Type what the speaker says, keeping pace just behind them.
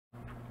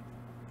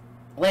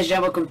Ladies and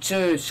gentlemen, welcome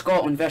to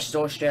Scotland versus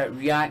Austria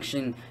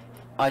reaction.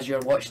 As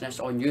you're watching this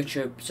on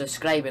YouTube,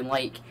 subscribe and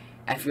like.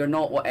 If you're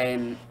not,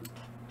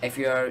 if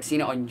you're seeing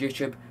it on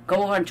YouTube,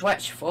 come over on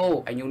Twitch,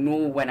 follow, and you'll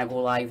know when I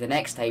go live. The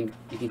next time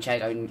you can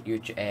check out on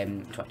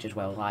YouTube, Twitch as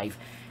well, live.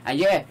 And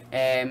yeah,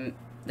 they're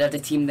the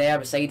team there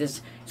beside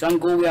us. So on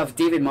goal we have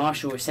David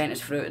Marshall, who sent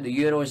us through to the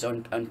Euros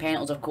on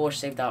penalties, of course,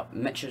 saved that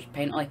Mitchell's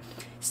penalty.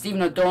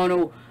 Stephen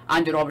O'Donnell,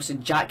 Andrew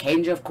Robertson, Jack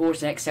Hendry, of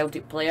course, an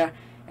ex-Celtic player.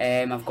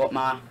 I've got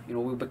my,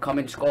 we'll be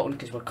coming to Scotland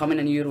because we're coming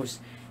in the Euros.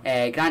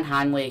 Grant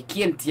Hanley,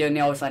 Kieran Tierney,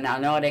 also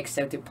another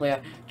ex-Celtic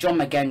player, John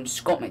McGinn,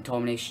 Scott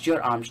McTominay,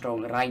 Stuart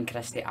Armstrong, Ryan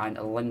Christie and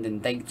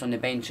Lyndon Dykes on the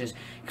benches.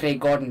 Craig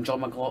Gordon,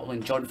 John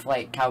McLaughlin, John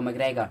Fleck, Cal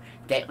McGregor,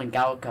 Declan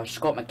Gallagher,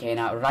 Scott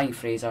McKenna, Ryan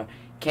Fraser,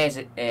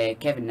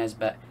 Kevin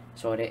Nisbet,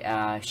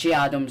 Shea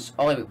Adams,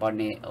 Ollie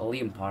McBurney,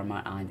 Liam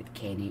Palmer and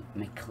Kenny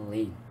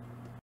McLean.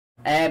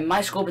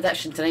 My score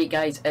prediction tonight,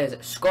 guys, is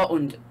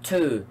Scotland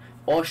 2,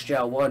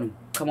 Austria 1.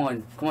 Come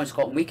on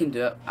Scotland, we can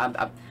do it. I'm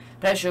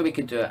pretty sure we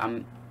can do it.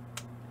 I'm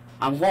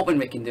hoping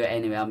we can do it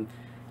anyway.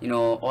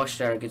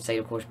 Austria are a good side,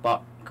 of course,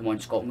 but come on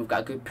Scotland, we've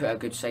got put a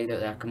good side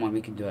out there. Come on,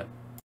 we can do it.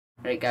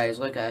 Right guys,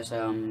 look at this.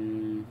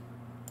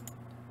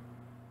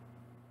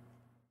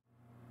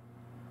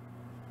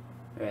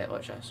 Right,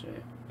 watch this.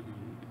 Right.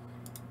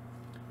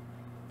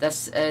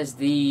 This is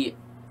the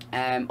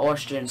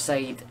Austrian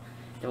side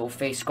that will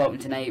face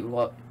Scotland tonight. We've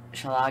got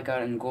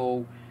Schlager in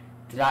goal,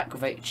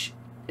 Drakovic,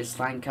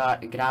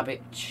 Slankar,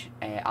 Grabic,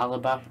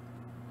 Alaba,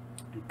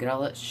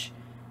 Grilic,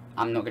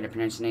 I'm not going to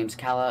pronounce the names,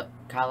 Kalaj,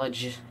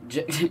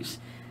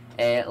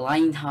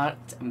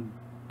 Leinhardt,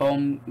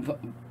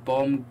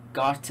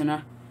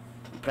 Baumgartner,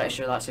 I'm pretty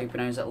sure that's how you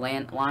pronounce it,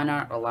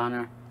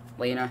 Lanner,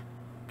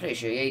 pretty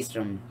sure he's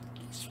from,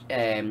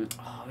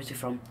 where's he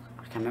from?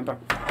 I can't remember.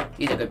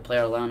 He's a good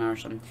player, Lanner or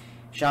something.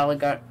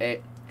 Schlager, yeah,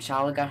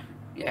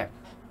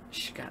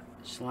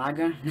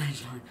 Schlager,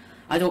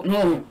 I don't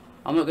know.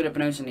 I'm not good at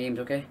pronouncing names,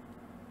 okay?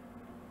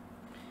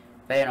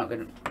 Very not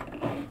good.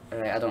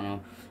 Right, I don't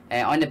know.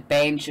 On the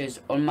bench is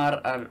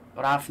Unmar,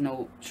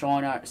 Rafnal,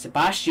 Troner,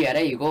 Sebastian,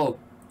 there you go.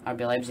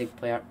 RB Leipzig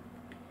player.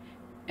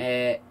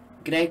 Greg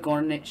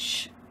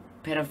Ornich,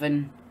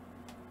 Pervin,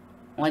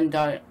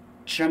 Linda,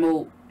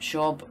 Trimmel,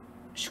 Schob,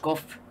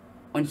 Skoff,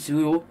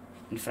 Unsuro,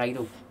 and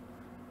Friedel.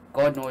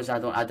 God knows I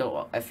don't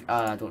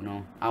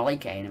know. I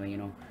like it anyway,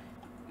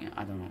 Yeah,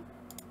 I don't know.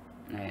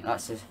 Right,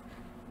 that's the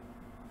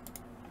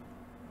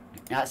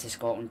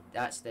Scotland,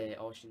 that's the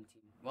Austrian team.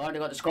 We've already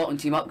got the Scotland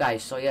team up,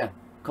 guys, so yeah.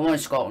 Come on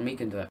Scotland, we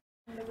can do it.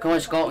 Come on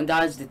Scotland,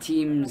 as the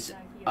teams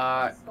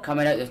are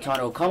coming out of the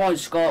tunnel. Come on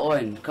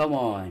Scotland, come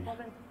on.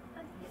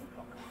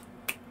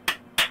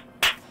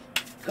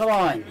 Come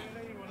on.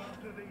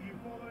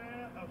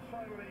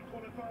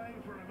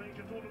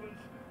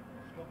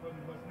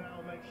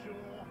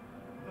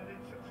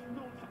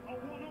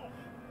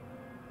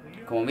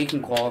 Come on, we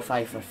can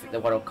qualify for the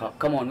World Cup.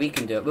 Come on, we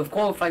can do it. We've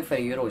qualified for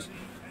the Euros.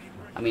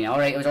 I mean,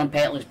 alright, it was on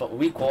penalties, but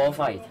we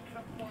qualified.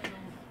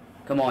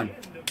 Come on.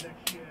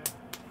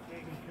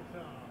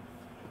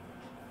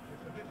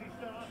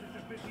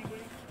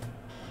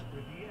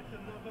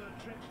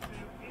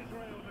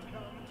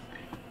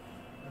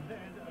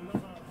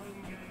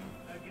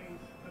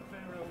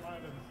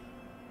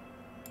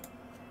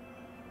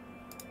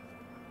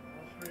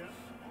 Austria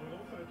will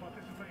also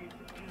participate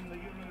in the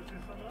Euros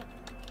this summer.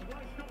 But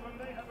like Scotland,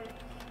 they haven't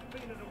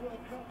been in a World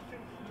Cup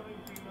since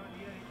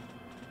 1998.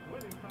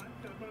 When in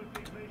fact, both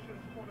these nations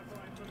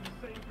qualified from the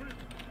same group.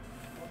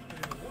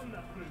 Austria won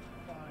that group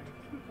by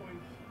 2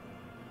 points.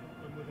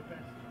 Scotland were the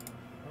best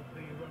of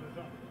the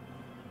runners-up.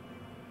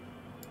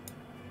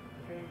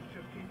 The games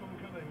just keep on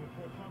coming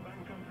for club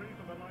and country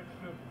for the likes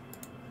of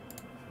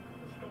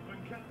the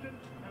Scotland captain,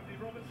 Andy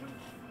Robertson.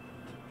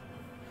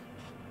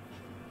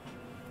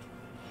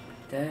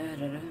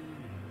 And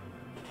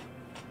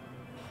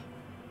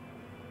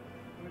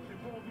it's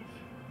important,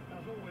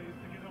 as always,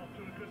 to get off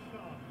to a good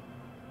start,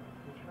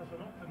 which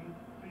hasn't often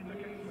been the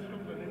case for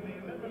Scotland in the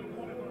 11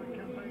 qualifying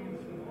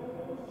campaigns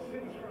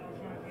since France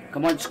 98.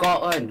 Come on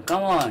Scotland,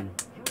 come on.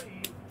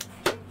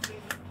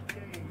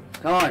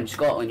 Come on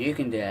Scotland, you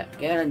can do it.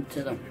 Get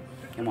into them.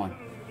 Come on.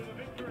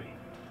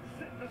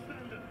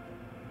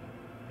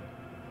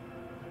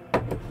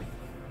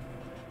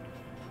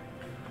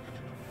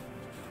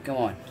 Come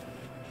on.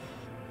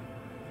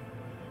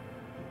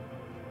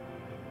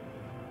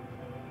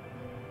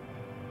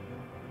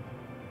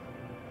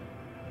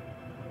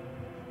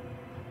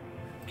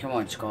 Come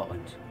on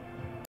Scotland.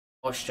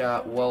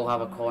 Austria will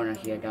have a corner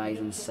here, guys,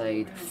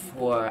 inside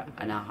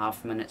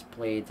 4.5 minutes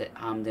played at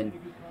Hampden.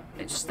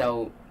 It's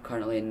still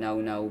currently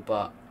 0-0,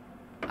 but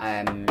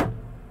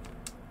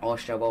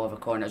Austria will have a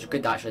corner. It was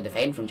good to actually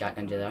defend from Jack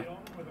Hendry there.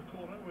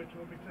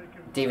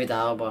 David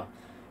Alaba,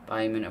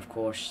 Bayman, of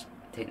course,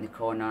 taking the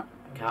corner.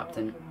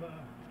 Captain.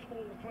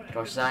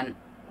 Crosses in.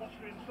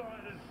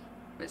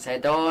 It's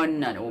head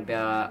on, and it will be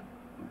a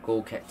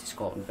goal kick to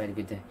Scotland. Very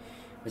good.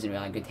 Wasn't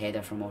really a good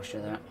header from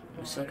Austria there.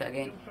 Let's look at it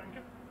again.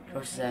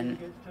 Crosses in.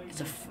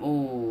 It's a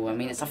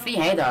it's a free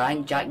header. I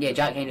think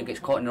Jack Hendry gets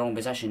caught in the wrong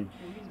position.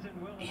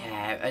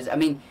 Yeah, I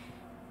mean,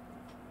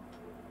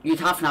 you'd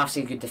half and half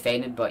say good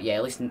defended, but yeah,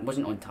 at least it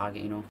wasn't on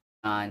target, you know.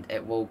 And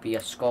it will be a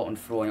Scotland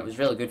throw, and it was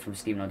really good from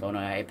Stephen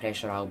O'Donnell to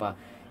pressure Alba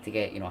to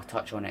get, you know, a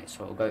touch on it,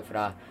 so it'll go out for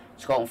a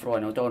Scotland throw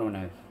in. O'Donnell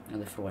now,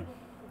 another throw in.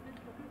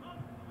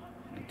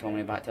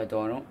 McTominay back to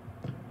O'Donnell.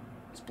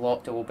 It's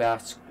blocked, it will be a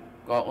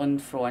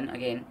Scotland throw in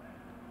again.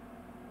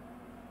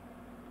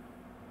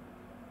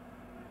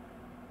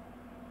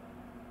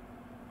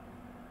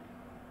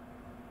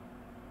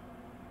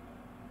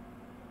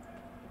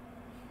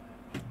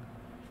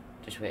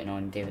 Just waiting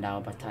on David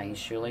Alba tying his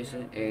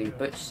shoelaces, his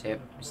boots, yep,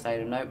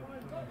 sliding out.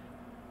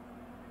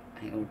 I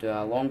think we'll do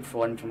a long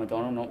throw in from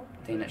O'Donnell, nope,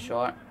 taking it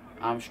short.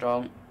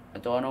 Armstrong,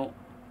 O'Donnell.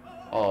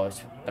 Oh,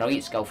 it's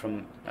brilliant skill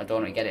from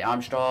O'Donnell to get it.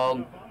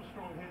 Armstrong.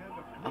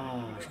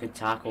 Oh, it's a good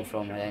tackle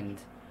from the end.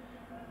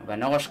 We've got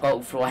another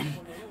Scotland throw in,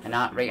 and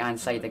that right hand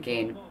side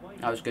again.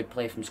 That was good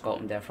play from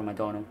Scotland there from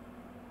O'Donnell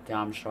to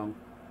Armstrong.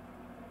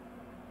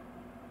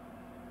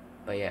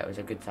 But yeah, it was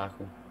a good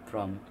tackle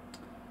from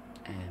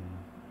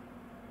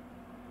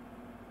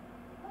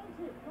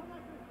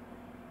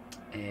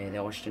the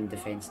Austrian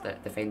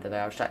defender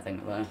there. I was trying to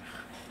think of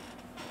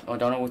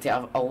O'Donnell will take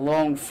a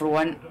long throw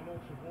in.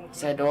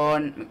 Head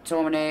on,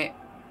 McTominay.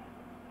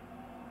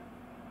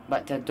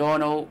 Back to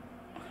O'Donnell.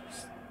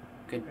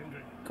 Good.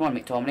 Come on,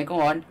 McTominay,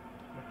 go on.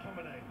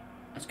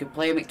 That's good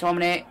play,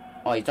 McTominay.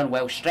 Oh, he's done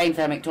well. Strength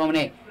there,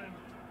 McTominay.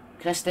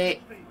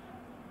 Christie.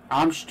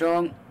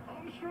 Armstrong.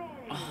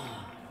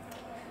 Oh.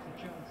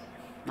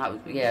 That was,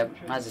 yeah,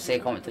 as I say,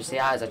 commenters say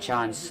that is a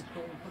chance.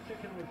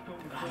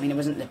 I mean, it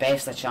wasn't the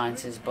best of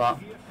chances, but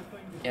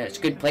yeah, it's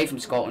good play from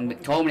Scotland.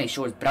 McTominay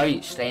shows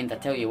brilliant strength, I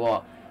tell you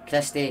what.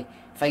 Christie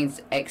finds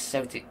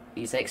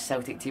his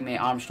ex-Celtic teammate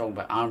Armstrong,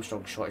 but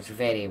Armstrong's shot is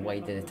very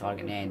wide of the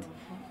target in the end.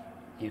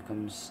 Here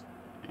comes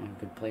a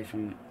good play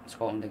from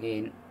Scotland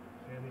again.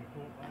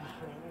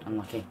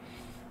 Unlucky.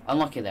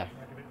 Unlucky there.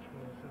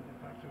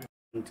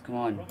 And come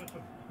on.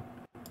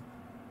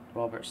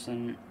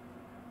 Robertson.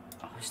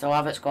 Oh, we still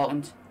have it,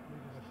 Scotland.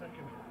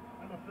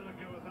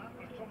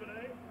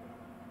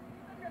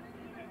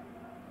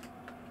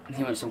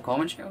 He wants some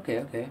commentary?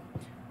 Okay.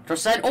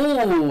 Trossard.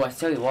 Oh, I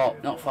tell you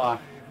what, not far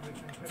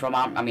from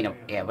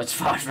yeah, it was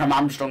far from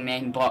Armstrong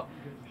then, but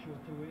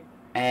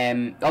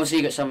obviously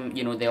you got some,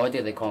 you know, the audio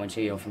of the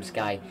commentary, you know, from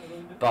Sky,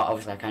 but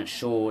obviously I can't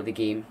show the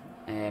game.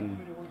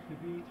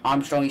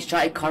 Armstrong, he's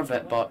trying to curve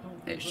it, but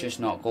it's just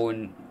not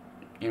going,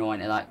 you know,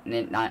 into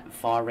that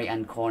far right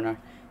hand corner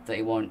that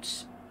he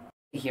wants.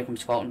 Here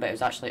comes Scotland, but it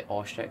was actually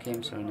Austria that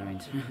came, so never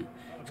mind.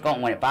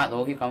 Scotland won it back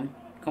though. Here come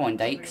on,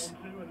 Dykes.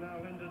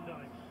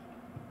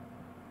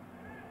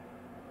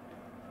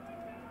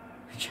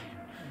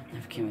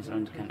 Never came as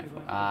on kind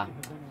of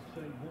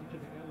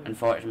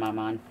unfortunate, my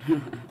man.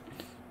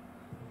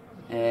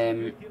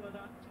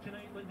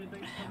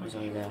 Was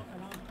I there?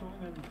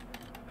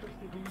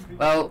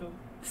 Well,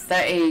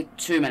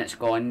 32 minutes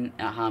gone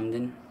at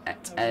Hampden.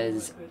 It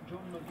is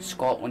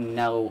Scotland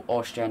 0,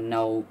 Austria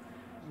 0.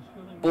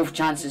 Both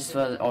chances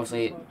for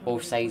obviously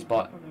both sides,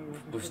 but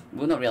we've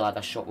not really had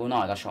a shot. We've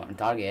not had a shot on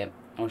target yet.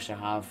 Austria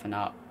have in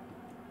that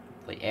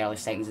like early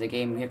seconds of the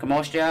game. Here come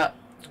Austria.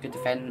 It's good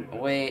defend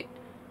away.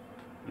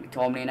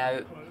 McTominay now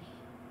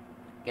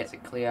gets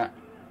it clear.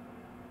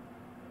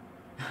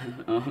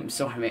 Oh, I'm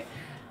sorry, mate.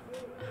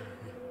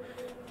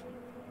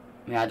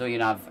 I mean, I don't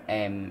even have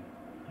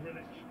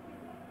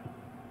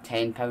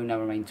 £10,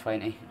 never mind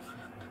 20.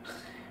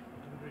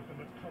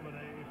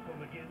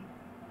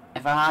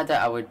 If I had it,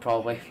 I would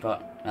probably,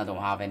 but I don't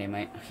have any,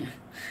 mate.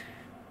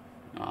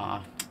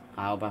 Ah,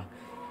 Alba.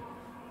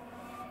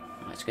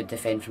 That's good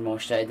defend from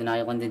Austria. The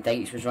Ireland and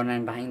Dykes was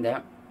running behind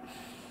there.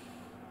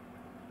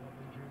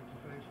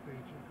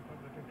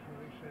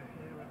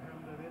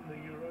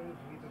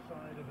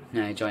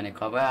 Yeah, join the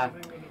club.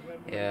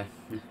 Yeah.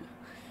 Austria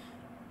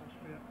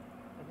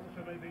have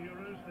also made the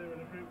Euros. They're in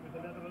a group with the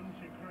Netherlands,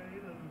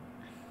 Ukraine, and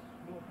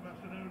North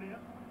Macedonia.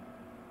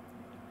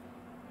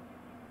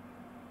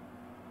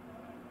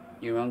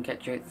 You won't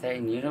get you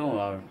 €13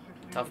 or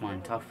tough,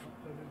 man, tough.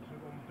 Turned into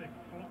one big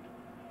flop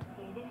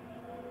for them.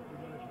 We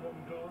managed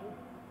one goal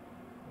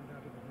and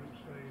out of the group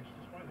stage,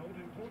 despite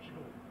holding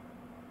Portugal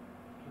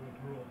to a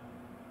draw.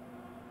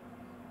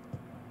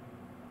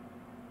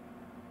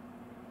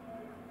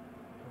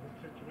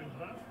 Fit to win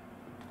that,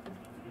 as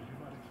you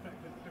might expect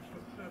at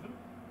 6'7".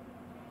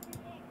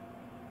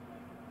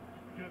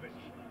 Gurbic.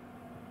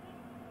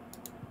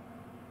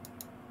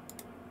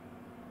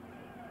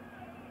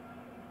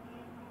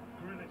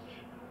 Grilic.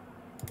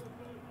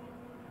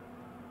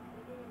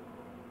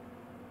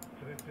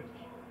 Kresic.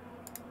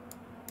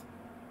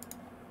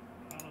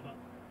 Alaba.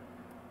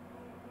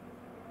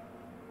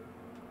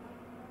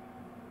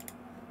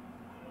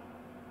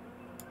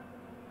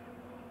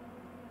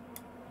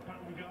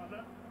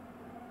 Baumgartner.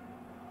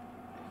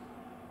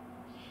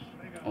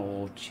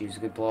 Oh, jeez, a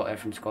good block there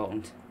from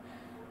Scotland.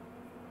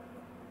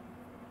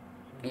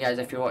 Hey guys,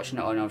 if you're watching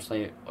it on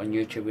obviously on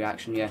YouTube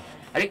reaction, yeah,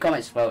 I read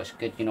comments as well. It's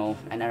good, you know,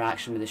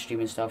 interaction with the stream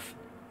and stuff.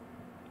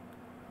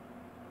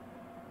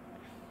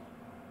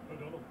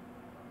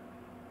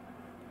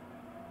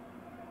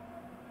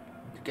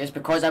 it's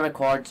because I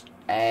record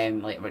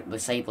like the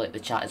side, like the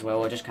chat as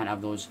well. I just can't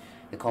have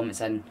the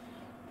comments in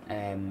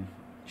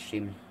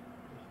stream.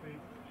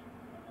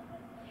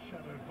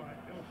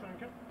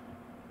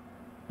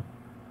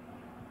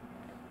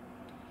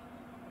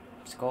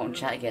 Scotland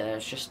chat together.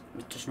 It's just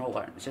not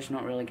working. It's just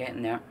not really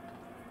getting there.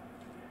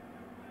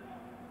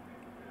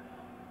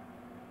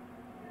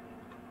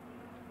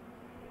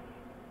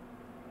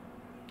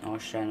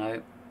 Austria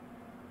now.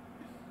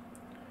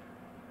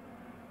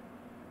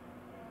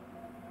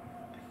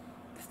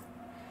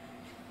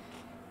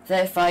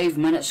 "35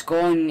 minutes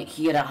gone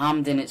here at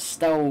Hampden. It's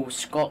still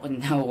Scotland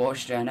nil,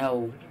 Austria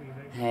nil.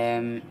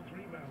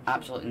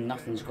 Absolutely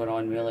nothing's going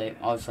on really.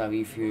 Obviously a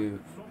wee few,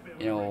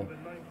 you know,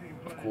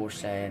 of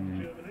course,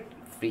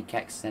 free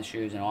kicks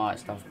issues and all that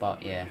stuff,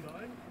 but yeah,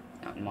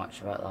 not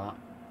much about that.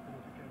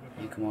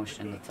 You come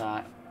Austria in the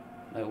attack,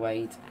 out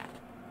wide.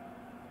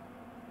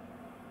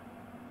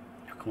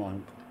 Come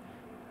on.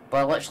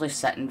 But literally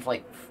sitting,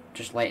 like,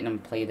 just letting him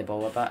play the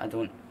ball a bit. I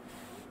don't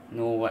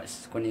know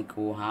what's going to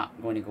go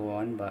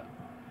on, but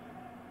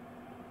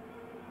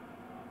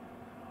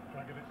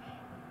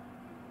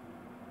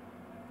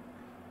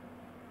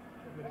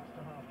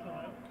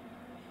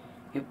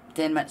yep,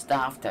 10 minutes to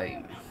half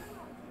time.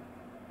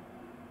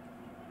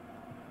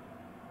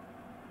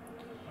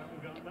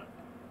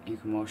 You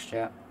can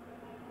Austria.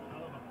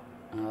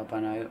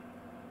 Alaba now.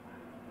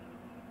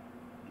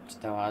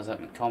 Still has it.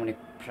 McTominay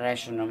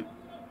pressuring him.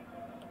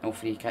 No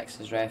free kicks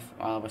as ref.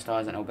 Alaba still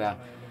has it. No better.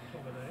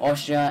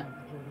 Austria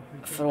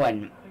throw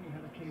in.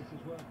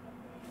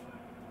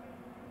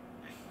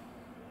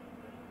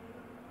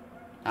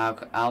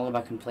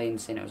 Alaba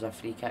complained saying it was a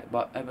free kick,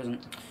 but it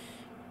wasn't.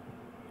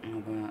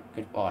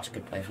 Good. Oh, that's a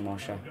good play from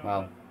Austria.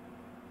 Wow.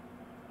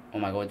 Oh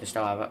my god, they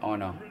still have it. Oh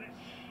no.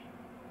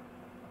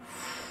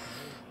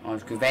 Oh,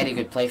 it's a very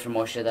good play from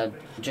Austria. They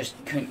just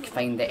couldn't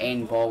find the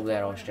end ball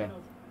there, Austria.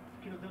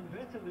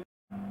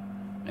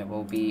 It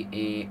will be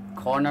a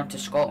corner to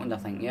Scotland, I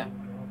think, yeah?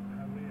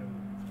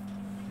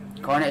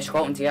 Corner to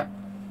Scotland here.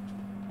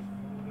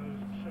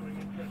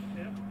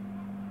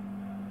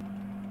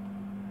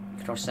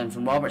 Cross in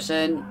from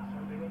Robertson.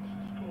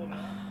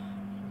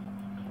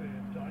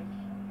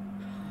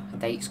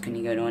 Dykes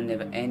couldn't get on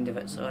the end of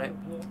it, sorry.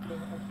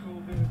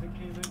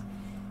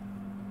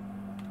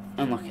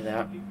 Unlucky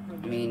there.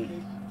 I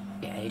mean,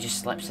 yeah, he just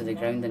slips to the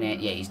ground in the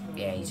end.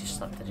 Yeah, he's just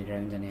slipped to the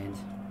ground in the end.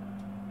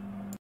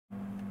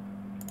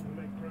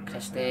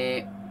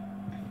 Christie.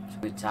 It's a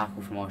good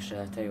tackle from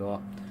Austria, I tell you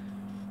what.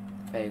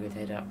 Very good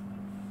header.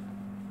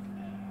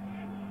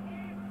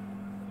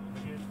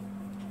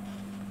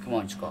 Come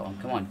on, Scotland,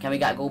 come on. Can we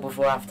get a goal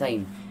before half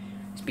time?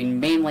 It's been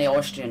mainly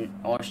Austria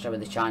with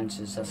the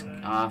chances. This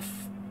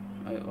half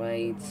out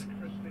wide.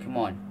 Come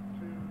on.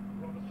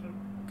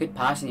 Good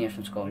passing here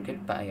from Scotland.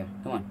 Good bit here.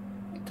 Come on.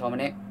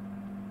 McTominay.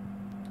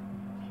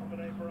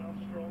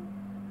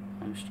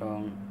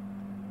 Armstrong.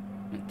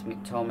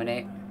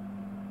 McTominay.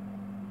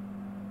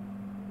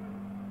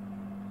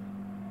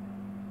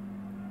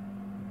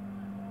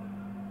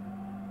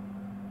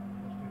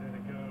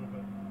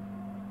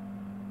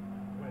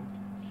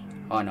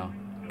 Oh no,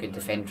 good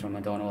defend from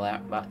O'Donnell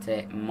there. Back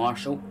to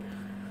Marshall.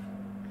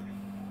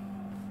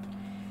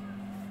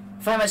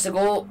 5 minutes to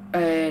go.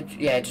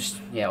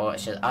 Well,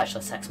 it's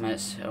actually 6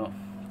 minutes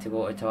to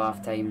go to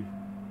half time.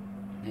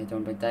 Head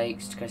on by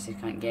Dykes. Christie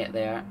can't get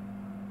there.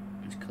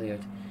 It's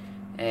cleared.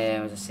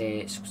 As I say,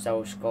 it's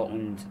still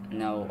Scotland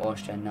nil,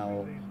 Austria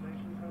nil.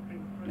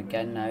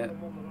 McGinn now.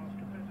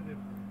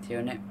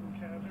 Tierney.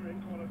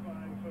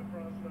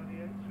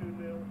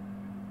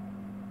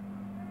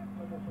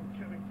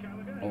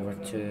 Over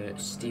to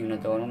Stephen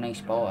O'Donnell.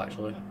 Nice ball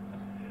actually.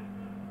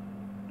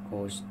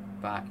 Goes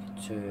back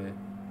to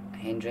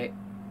Hendry.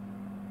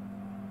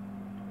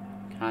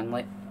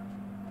 Hanley.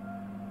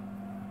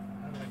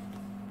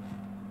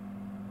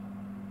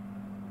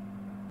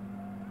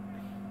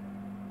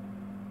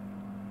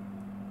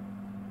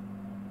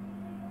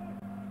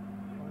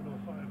 Final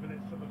 5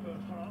 minutes of the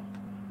first half.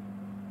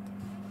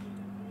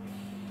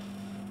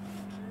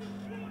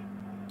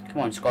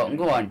 Come on, Scotland,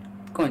 go on.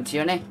 Go on,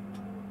 Tierney.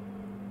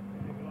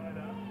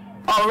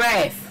 Oh,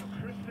 ref!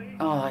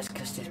 Oh, it's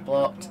Christie's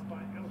blocked.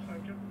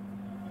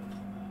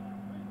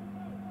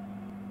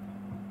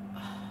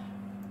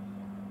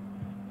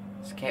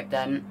 It's kept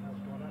in.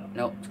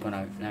 Nope, it's gone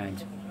out. Now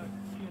end.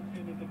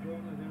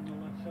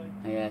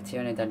 Yeah,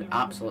 Tierney did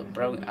absolutely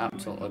brilliant now.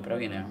 Such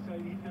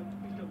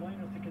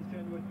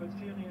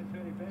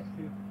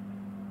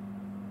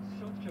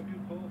a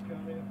good ball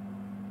carrier.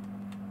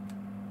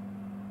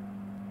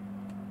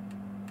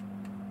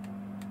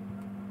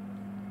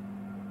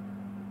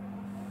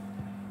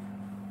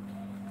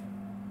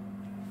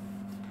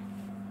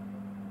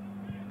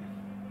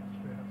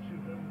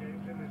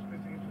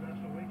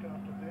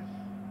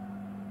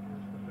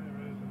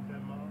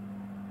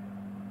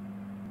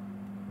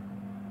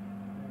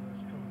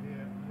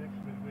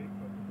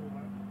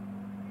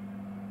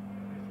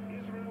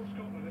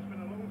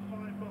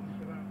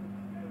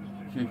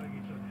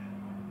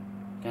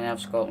 Can I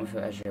have Scotland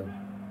without Israel?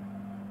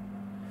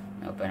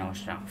 It'll be an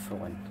Austria for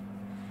one.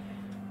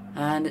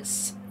 And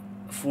it's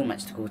 4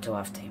 minutes to go till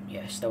half time.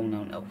 Yeah, still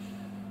 0-0.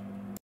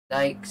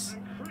 Dykes.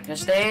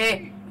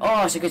 Christie!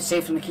 Oh, it's a good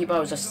save from the keeper. It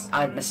was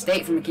a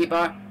mistake from the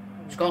keeper.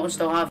 Scotland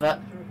still have it.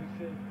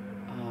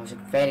 Oh, it was a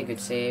very good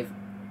save.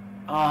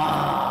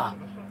 Ah!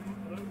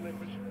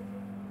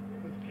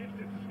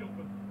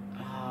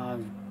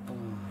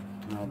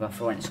 I'll go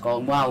for it in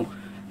Scotland. Wow,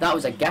 that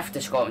was a gift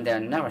to Scotland there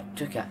and never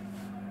took it.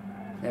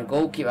 Their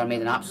goalkeeper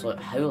made an absolute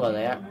howler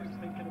there.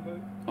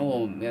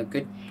 Oh, yeah,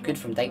 good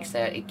from Dykes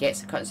there. He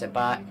cuts it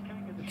back.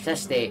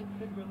 Christie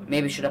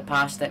maybe should have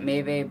passed it,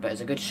 maybe, but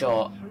it's a good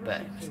shot.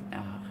 But it's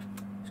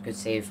a good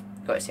save.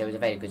 Got to say, it was a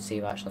very good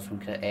save actually from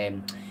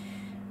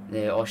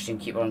the Austrian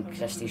keeper on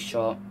Christie's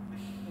shot.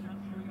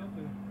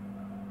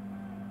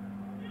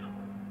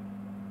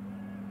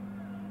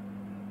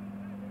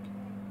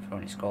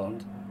 Throwing to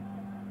Scotland.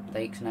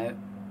 Dykes now.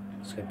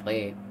 It's a good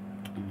play.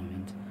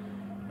 And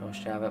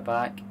Austria have it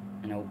back.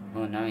 No,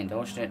 now in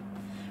Austria.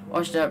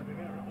 Austria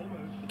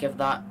give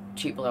that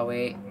cheaply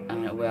away,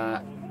 and it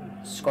will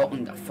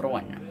Scotland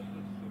throwing.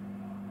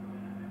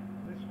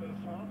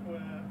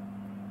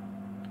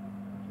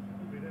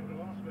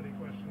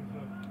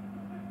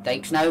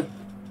 Dykes now.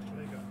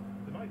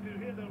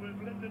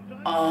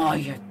 Oh,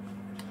 you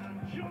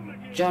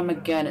Jim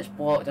again, it's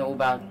blocked. It'll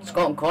be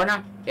Scotland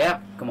corner.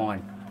 Yep, come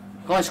on.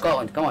 Come on,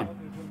 Scotland, come on.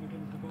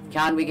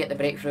 Can we get the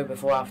breakthrough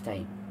before half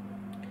time?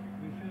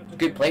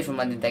 Good play from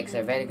Lyndon Dykes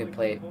there, very good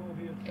play.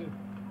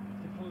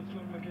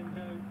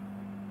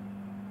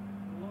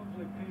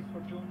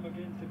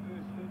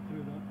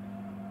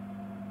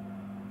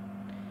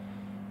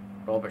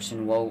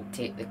 Robertson will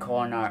take the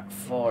corner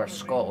for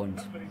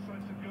Scotland.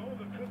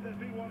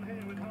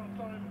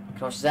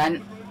 Crosses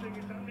in.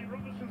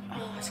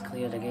 Oh, it's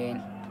cleared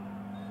again.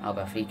 That'll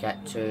be a free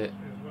kick to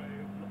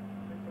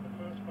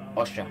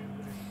Austria.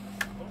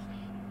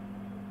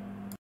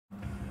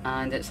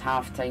 And it's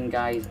half time,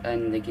 guys,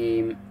 in the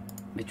game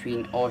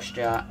between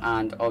Austria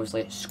and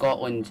obviously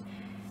Scotland.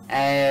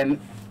 And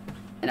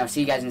I'll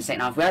see you guys in the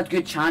second half. We had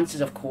good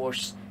chances, of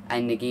course,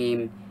 in the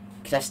game.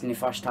 Chris in the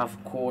first half,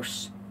 of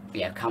course. But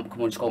yeah, come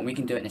on, Scotland. We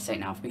can do it in the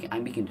second half. We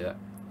can do it.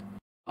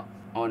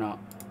 Oh no!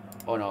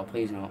 Oh no!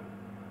 Please no!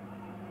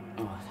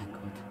 Oh, thank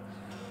God.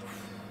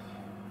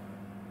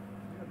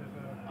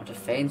 Our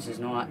defence is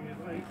not.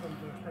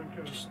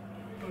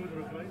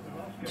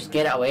 Just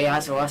get it away.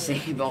 That's all I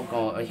say. Oh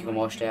God, you can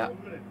wash it.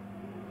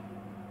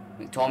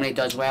 McTominay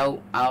does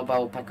well. Alaba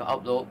will pick it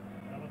up though.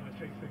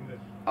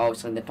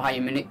 Obviously in the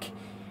Bayern Munich,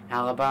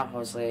 Alaba,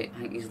 obviously I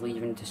think he's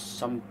leaving to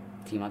some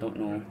team, I don't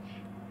know.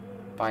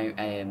 By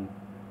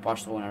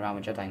Barcelona, Real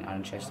Madrid, I think, are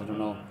interested, I don't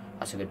know.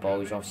 That's a good ball,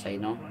 he's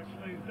offside now.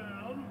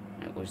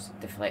 And it was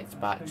deflected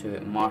back to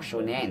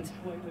Marshall in the end.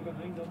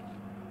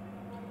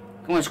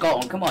 Come on,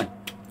 Scotland, come on,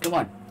 come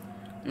on.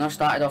 Not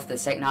started off the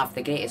second half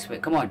the greatest,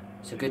 but come on.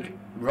 It's a good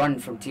run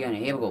from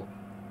Tierney. Here we go.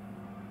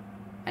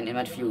 Into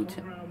midfield.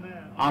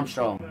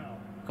 Armstrong.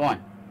 Come on.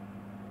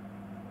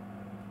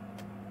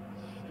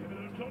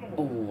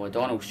 Oh,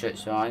 O'Donnell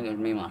shoots, so I think it was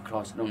maybe like a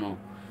cross, I don't know.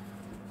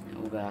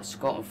 It'll be a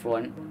Scotland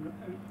front.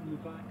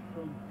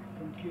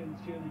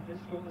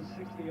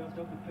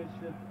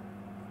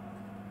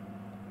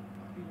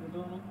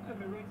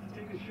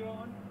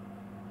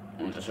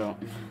 Oh, it's a shot.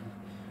 It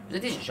was a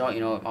decent shot, you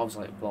know,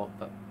 obviously like blocked,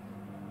 but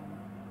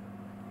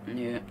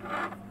yeah.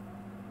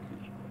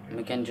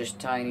 McGinn just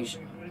tying his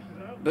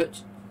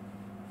boots.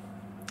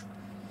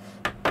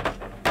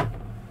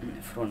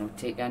 Front will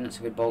take in, it's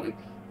a good ball to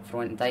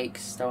throw into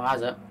Dykes, still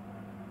has it.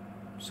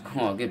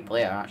 Oh, a good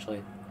player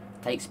actually.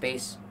 Tight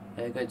space,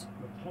 very good.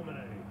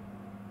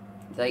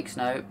 Dykes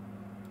now.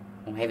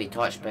 Oh, heavy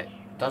touch, but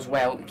does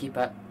well to keep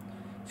it.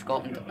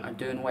 Scotland are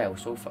doing well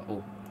so far.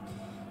 Oh,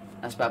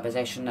 that's about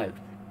possession now.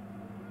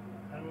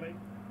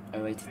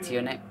 Away to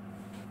Tierney.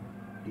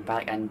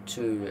 Back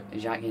into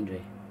Jack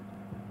Hendry.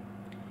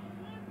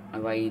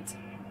 Wide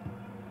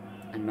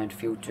in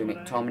midfield to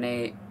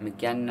McTominay.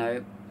 McGinn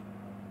now.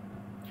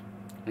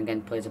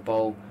 McGinn plays the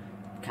ball.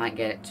 Can't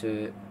get it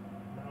to.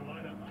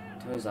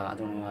 Who's that? I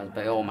don't know.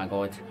 But oh my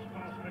God.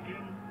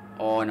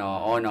 Oh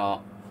no! Oh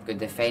no! Good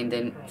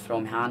defending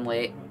from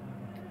Hanley.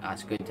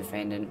 That's good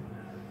defending.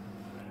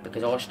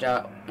 Because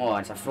Austria. Oh,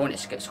 it's a throw to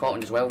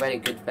Scotland as well. Very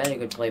good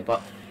play,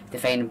 but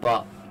defending,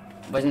 but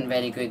wasn't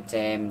very good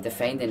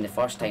defending the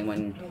first time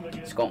when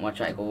Scotland were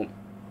trying to go.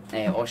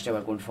 Austria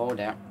were going forward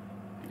there.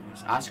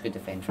 That's a good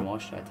defend from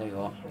Austria, I tell you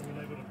what.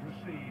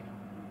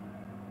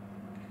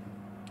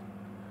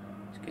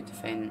 It's good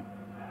defend.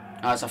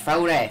 Oh, it's a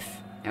foul,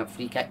 ref. Yep,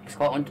 free kick,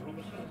 Scotland.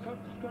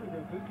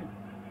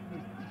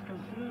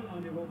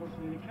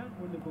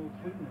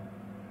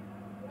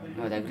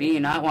 I would agree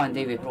on that one,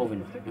 David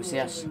Proven. What's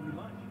this?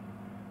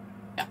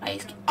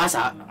 That's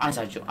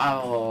a joke.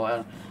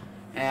 Oh,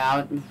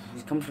 yeah,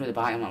 he's come through the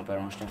back. I'm not better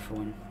on Austria for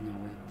one. No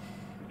way.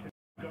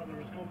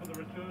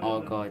 Oh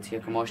God, here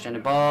come Austria in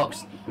the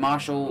box.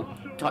 Marshall,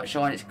 touch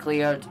on, it's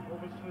cleared.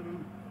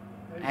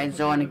 Heads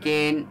on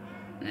again.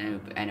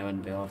 No, anyone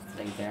would be off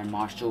right there. And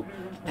Marshall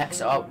picks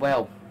it up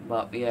well.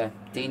 But yeah,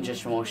 dangerous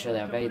from Austria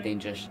there, very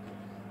dangerous.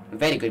 A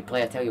very good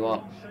play, I tell you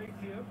what.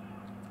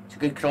 It's a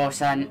good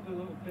cross in.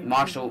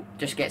 Marshall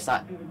just gets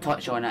that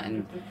touch on it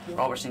and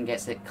Robertson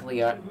gets it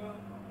clear.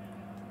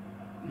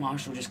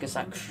 Marshall just gets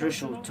that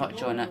crucial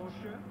touch on it,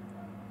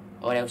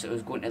 or else it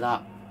was going to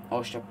that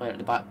Austria player at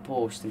the back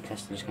post, and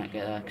Christie just can't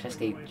get there.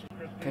 Christie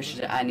pushes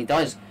it in, he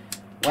does.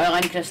 Well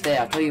in Christie,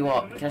 I tell you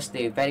what,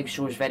 Christie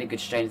shows very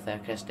good strength there,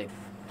 Christie.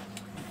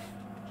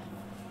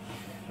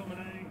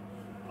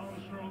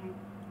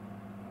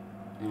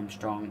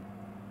 Armstrong.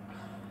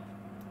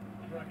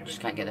 Just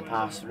can't get the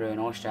pass through, and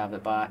Austria have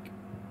it back.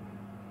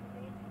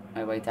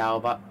 Right way to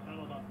Alba.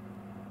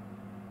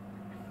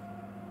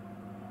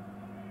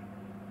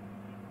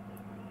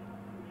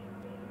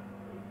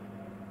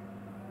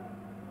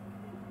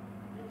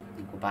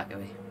 Go back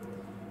away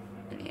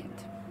in the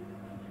end.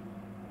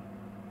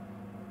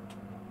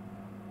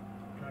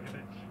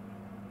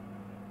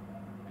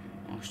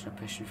 Austria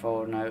pushing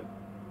forward now.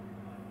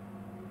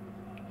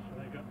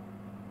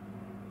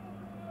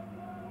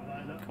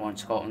 Come on,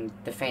 Scotland,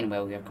 defend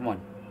well here, come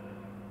on.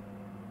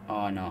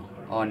 Oh no,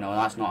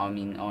 that's not what I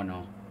mean, oh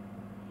no.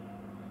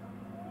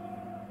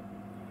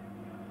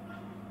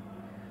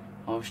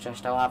 Austria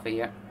still have it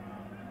here.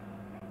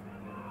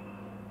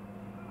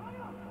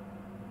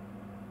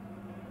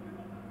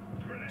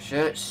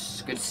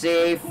 Shoots, good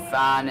save,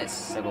 and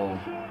it's a goal.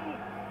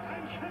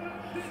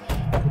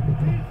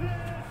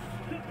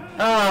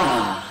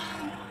 Ah!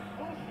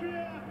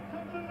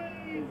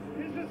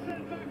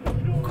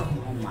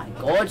 Oh my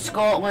God,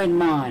 Scotland,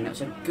 man! It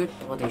was a good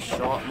bloody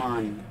shot,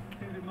 man.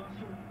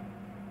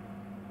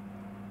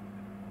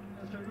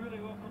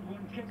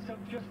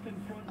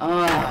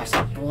 Oh, it's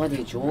a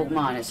bloody joke,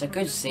 man. It's a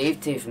good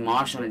save too from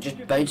Marshall, and it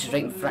just bounces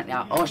right in front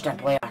of that Austria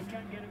player.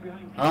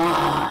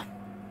 Ah!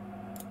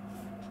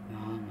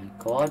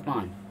 God,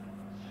 man.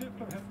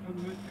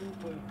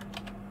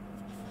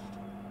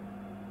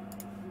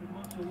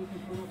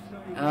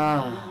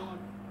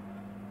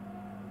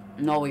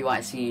 No, we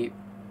want to see.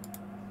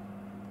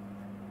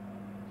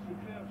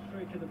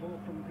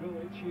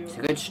 It's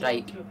a good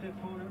strike.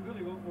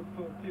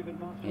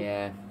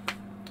 Yeah.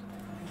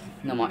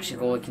 Not much to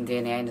go. We can do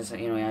in the end. Is,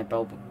 you know, yeah,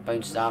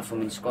 bounces off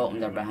him, and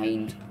Scotland are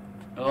behind.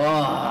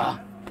 Oh!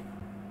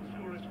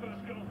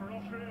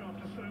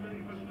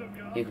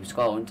 Here comes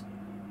Scotland.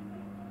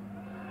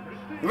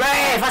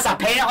 Ref, that's a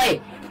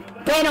penalty!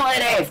 Penalty,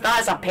 ref,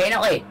 that's a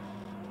penalty!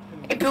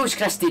 He pulls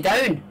Christie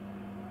down!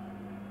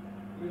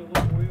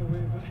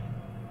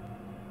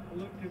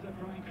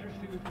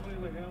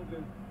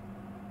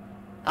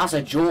 That's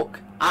a joke.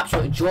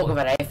 Absolute joke of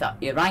a ref. That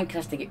you ran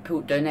Christie get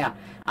pulled down there.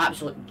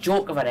 Absolute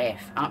joke of a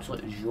ref.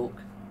 Absolute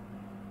joke.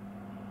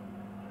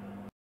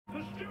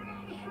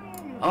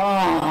 Oh,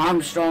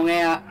 Armstrong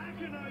there.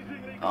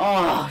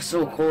 Oh,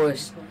 so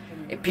close.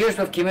 It appears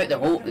we've came out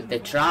the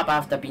trap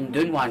after being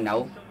down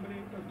 1-0.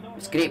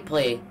 It's great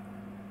play.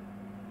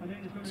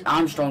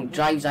 Armstrong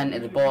drives into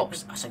the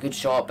box. That's a good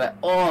shot, but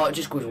oh, it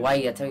just goes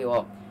wide. I tell you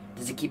what.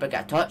 Does the keeper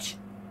get a touch?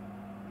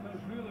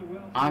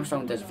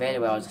 Armstrong does very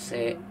well, as I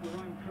say.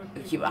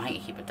 The keeper, I think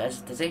the keeper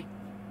does he?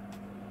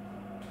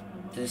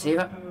 Does he save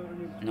it?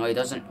 No, he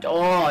doesn't.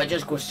 Oh, it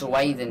just goes so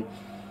wide, and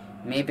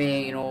maybe,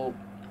 you know,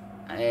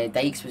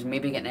 Dykes was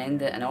maybe getting to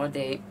end it another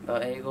day, but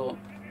there you go.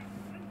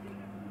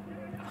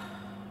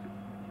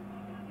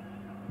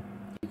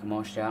 Come on,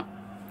 Austria.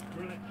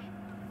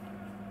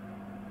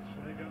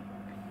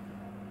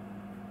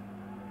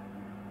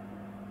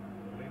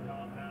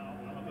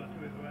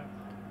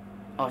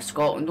 Oh,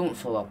 Scotland, don't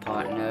fall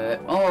apart now.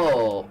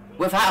 Oh,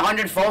 we've hit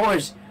 100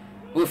 followers.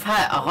 We've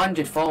hit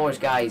 100 followers,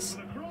 guys.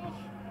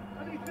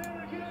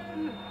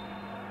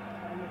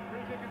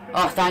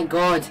 Oh, thank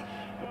God.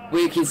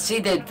 We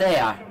conceded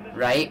there,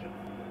 right?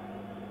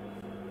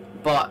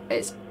 But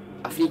it's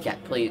a free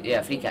kick, please.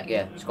 Yeah, free kick,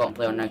 yeah. Scotland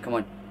play on now, come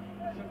on.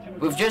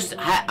 We've just hit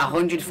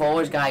 100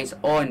 followers, guys,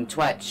 on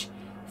Twitch.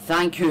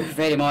 Thank you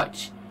very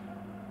much.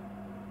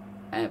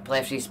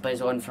 Play FC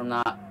plays on from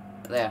that.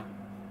 There.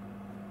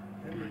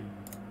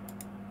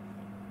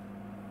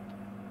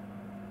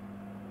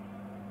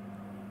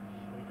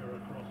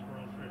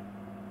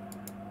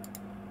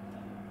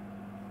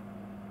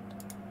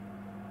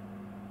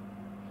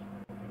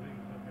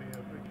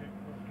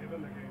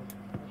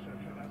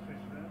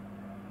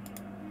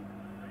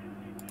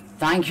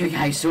 Thank you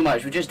guys so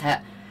much. We just hit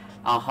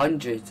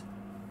 100.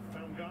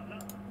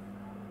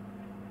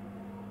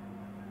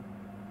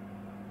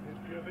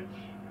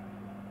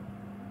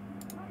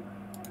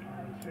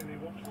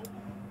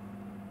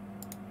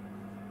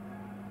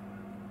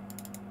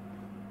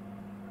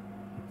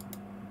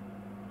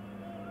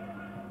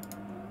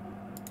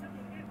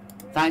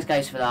 Thanks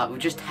guys for that. We've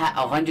just hit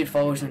 100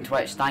 followers on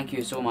Twitch. Thank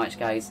you so much,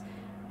 guys.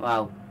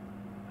 Wow.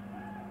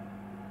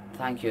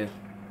 Thank you.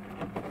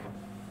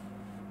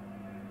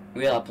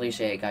 Really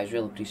appreciate it, guys.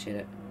 Really appreciate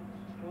it.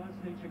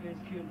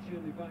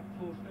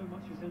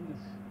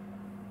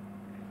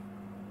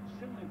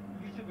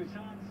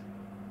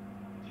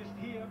 Just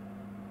here,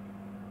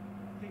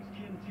 takes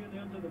Tierney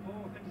under the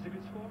ball. I think it's a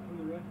good spot from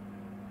the ref.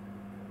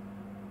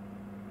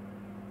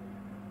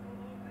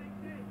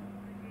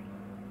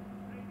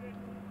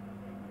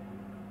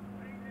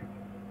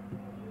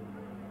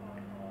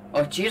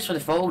 Oh, cheers for the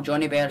follow,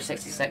 Johnny Bear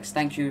 66.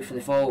 Thank you for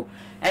the follow.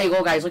 There you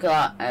go, guys. Look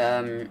at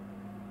that.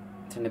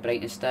 Turn the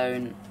brightness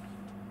down.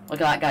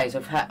 Look at that, guys.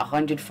 I've hit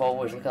 100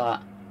 followers. Look at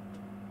that.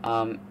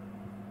 Oh,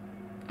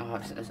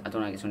 I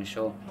don't think it's going to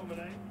show.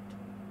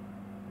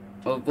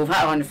 Well, we've hit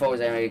 100 followers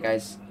anyway,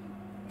 guys.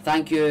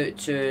 Thank you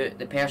to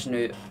the person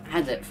who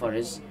had it for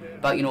us.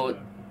 But you know,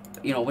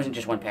 it wasn't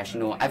just one person.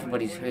 You know,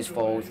 everybody who's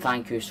followed.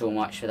 Thank you so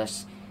much for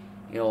this.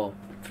 You know,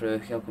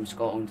 through Welcome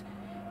Scotland.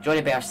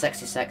 Johnny Bear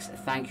 66.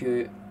 Thank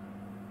you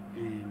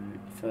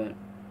for.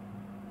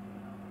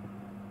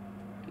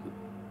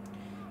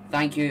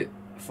 Thank you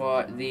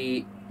for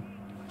the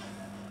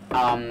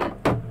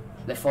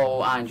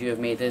follow, and you have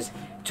made us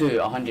to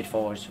 100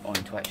 followers on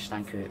Twitch.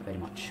 Thank you very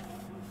much.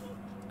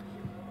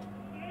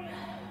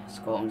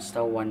 Scotland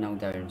still 1-0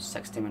 down,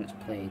 60 minutes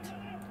played.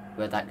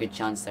 We had that good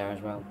chance there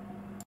as well.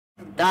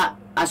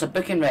 That's a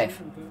booking,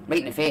 ref. Right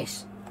in the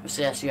face. What's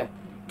this here?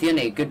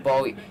 Tierney, good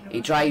ball.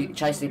 He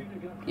tries to,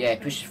 yeah,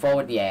 pushes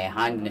forward, yeah,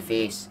 hand in the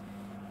face.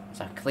 It's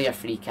a clear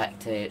free kick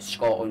to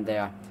Scotland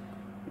there.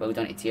 Well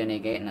done to Tierney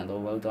getting it though,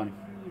 well done.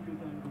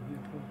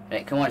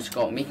 Right, come on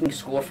Scotland, we can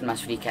score from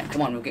this free kick.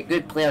 Come on, we've got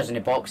good players in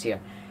the box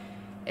here.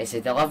 It's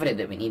a delivery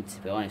that we need,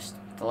 to be honest.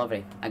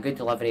 Delivery. A good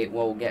delivery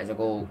will get us a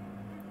goal.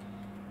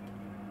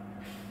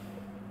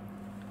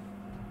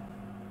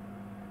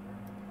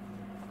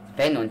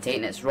 Depending on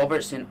taking it, it's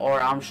Robertson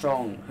or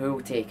Armstrong. Who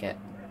will take it?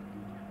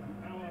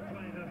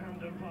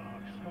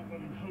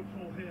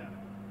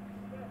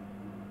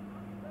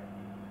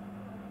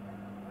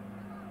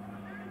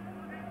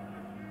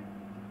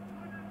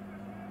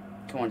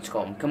 Come on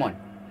Scotland, come on.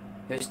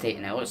 Who's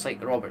taking it? It looks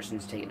like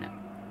Robertson's taking it.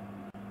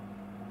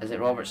 Is it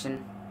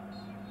Robertson?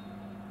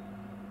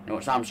 No,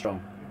 it's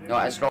Armstrong. No,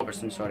 it's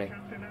Robertson, sorry.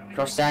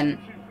 Cross in.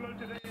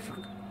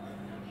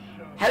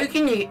 How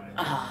can you...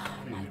 Oh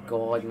my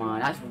god, man.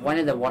 That's one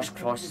of the worst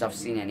crosses I've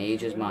seen in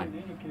ages,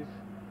 man.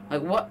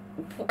 Like, what?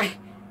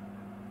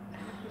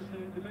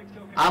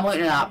 I'm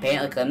looking at that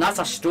penalty claim. That's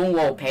a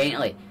Stonewall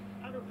penalty.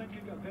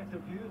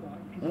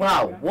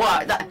 Wow,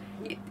 what?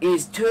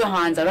 His two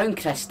hands around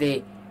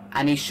Christie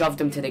and he shoved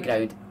him to the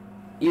ground.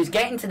 He was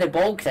getting to the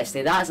ball,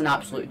 Christie. That's an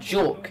absolute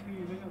joke.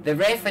 The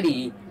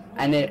referee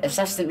and the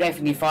assistant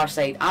referee far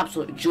side,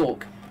 absolute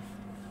joke.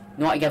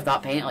 Not to give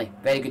that penalty.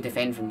 Very good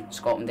defend from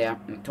Scotland there.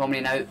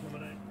 McTominay now.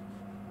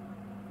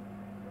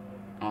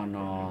 Oh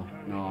no,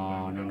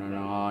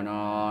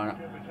 no.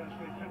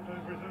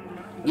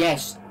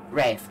 Yes,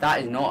 ref,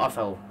 that is not a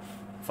foul.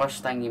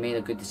 First thing, you made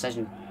a good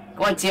decision.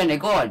 Go on Tierney,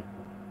 go on.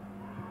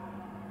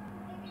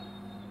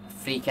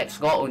 Free kick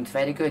Scotland,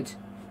 very good.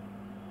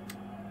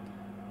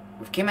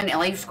 We've came into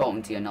life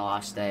Scotland here in the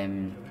last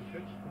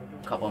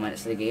couple of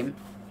minutes of the game.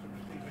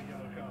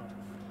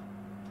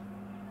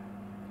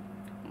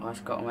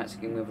 Last couple of minutes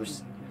of the game we were...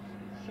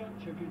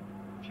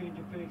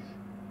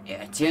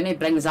 Yeah, Tierney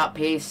brings that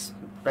pace,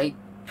 right,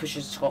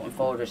 pushes Scotland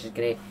forward, which is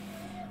great.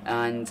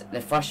 And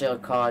the first yellow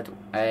card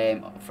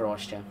for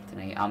Austria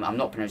tonight. I'm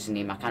not pronouncing the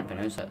name, I can't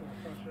pronounce it.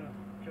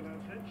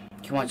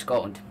 Come on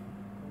Scotland.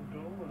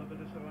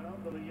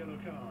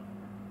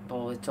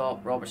 Ball at the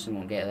top, Robertson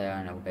won't get there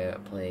and it'll be out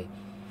of play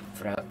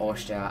for an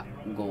Austria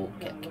goal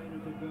kick. There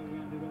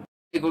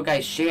you go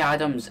guys, Shea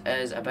Adams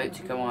is about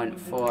to come on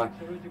for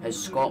his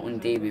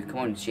Scotland debut. Come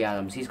on Shea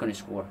Adams, he's going to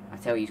score. I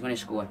tell you, he's going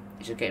to score.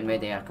 He's just getting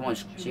ready there. Come on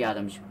Shea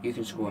Adams, you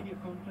can score.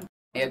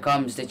 Here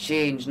comes the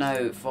change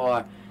now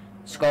for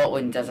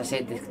Scotland. As I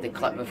said the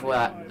clip before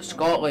that,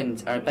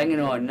 Scotland are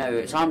bringing on now.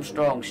 It's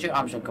Armstrong, Stuart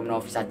Armstrong coming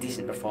off. It's a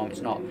decent performance,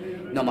 not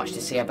much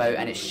to say about.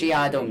 And it's Shea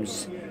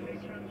Adams.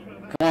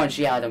 Come on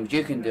Shea Adams,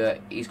 you can do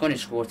it. He's going to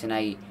score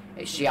tonight.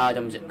 It's Shea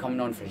Adams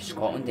coming on for his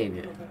Scotland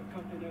debut.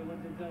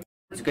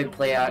 He's a good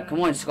player.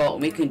 Come on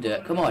Scotland, we can do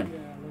it. Come on.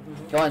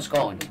 Come on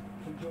Scotland.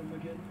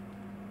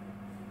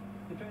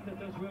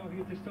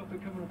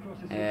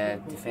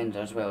 Defender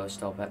as well to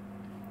stop it.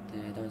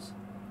 Yeah, it does.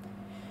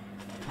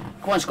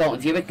 Come on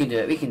Scotland, yeah, we can do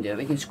it, we can do it,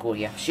 we can score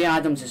here. Shea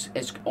Adams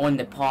is on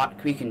the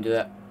park, we can do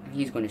it.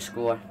 He's going to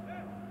score.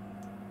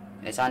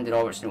 It's Andy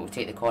Robertson who will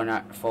take the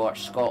corner for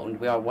Scotland.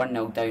 We are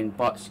 1-0 down,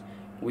 but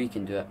we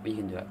can do it, we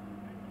can do it.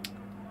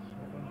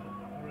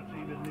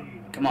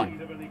 Come on.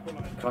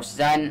 Crosses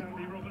in.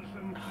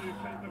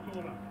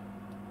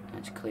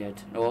 It's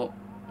cleared. No,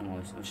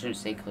 I shouldn't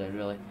say cleared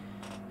really.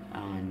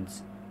 And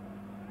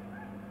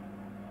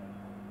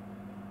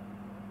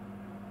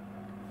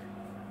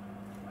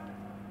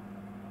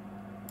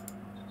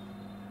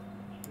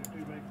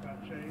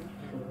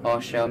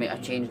Austria will make a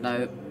change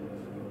now.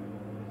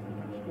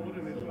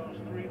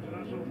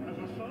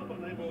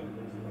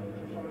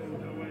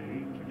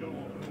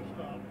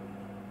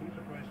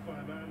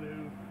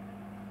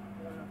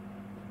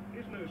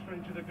 No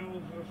stranger to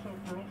goals as a sub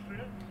for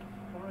Austria.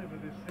 5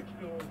 of his 6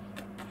 goals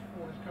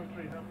for his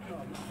country have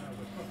come as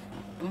a sub.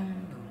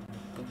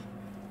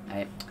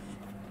 Right,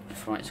 in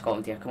front of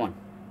Scotland here, come on.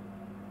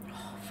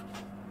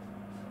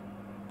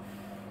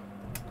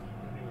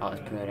 That was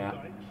poor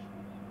out.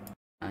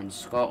 And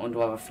Scotland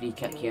will have a free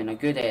kick here and a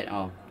good edit.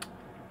 Oh.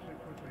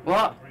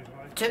 What?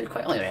 Too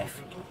quickly,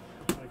 ref.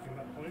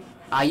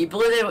 Ah, you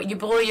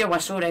blew your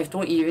whistle, ref.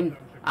 Don't even.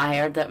 I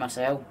heard it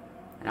myself,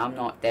 and I'm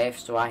not deaf,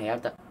 so I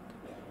heard it.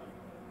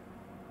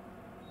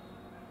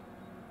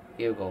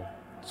 Here we go.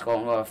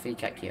 Scotland got a free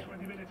kick here.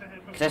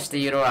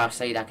 Christie, you're on our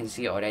side. I can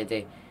see it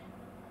already.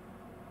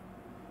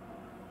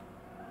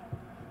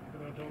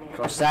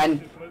 Cross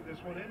in.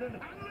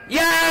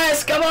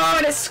 Yes! Come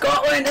on! It's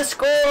Scotland! It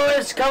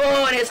scores! Come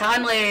on! It's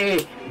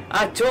Hanley!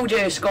 I told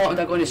you Scotland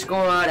are going to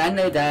score, and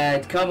they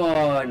did. Come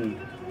on!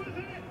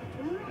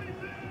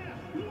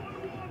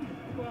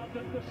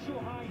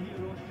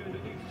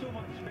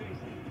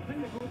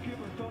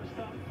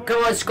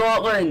 Come on,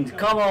 Scotland!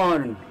 Come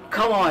on!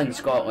 Come on,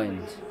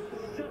 Scotland!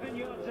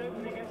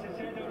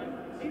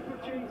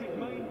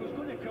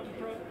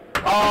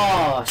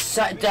 Oh,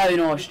 sit down,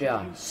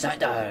 Austria. Sit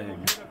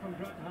down.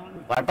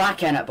 We're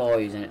back in it,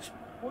 boys, and it's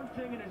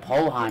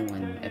Paul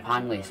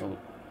Hanley, so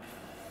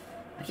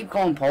I keep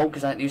calling Paul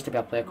because there used to be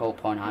a player called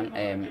Paul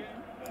Hanley.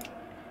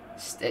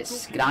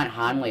 It's Grant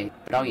Hanley.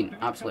 Brilliant,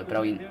 absolutely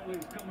brilliant.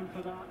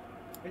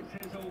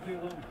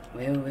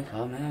 We'll be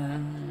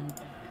coming.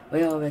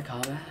 We'll be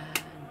coming.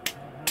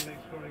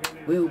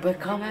 We'll be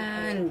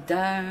coming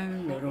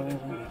down the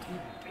road.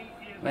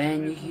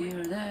 When you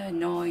hear the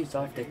noise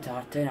of the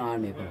Tartan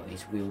Army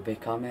boys, we'll be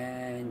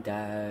coming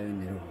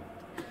down the road.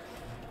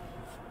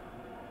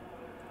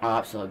 Oh,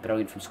 absolutely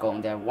brilliant from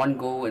Scotland there. 1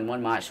 goal in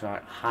 1 match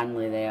for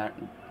Hanley there,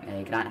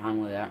 Grant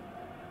Hanley there.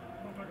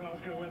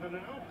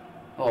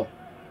 Oh,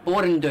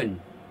 boring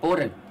doon.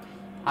 Boring.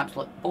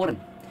 Absolutely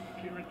boring.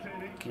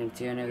 Kieran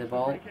Tierney the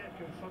ball.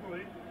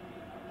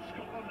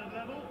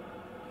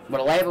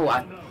 We're level.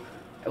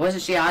 It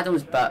wasn't Shea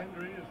Adams, but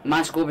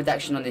my score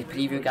prediction on the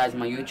preview, guys, on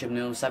my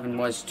YouTube 07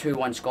 was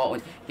 2-1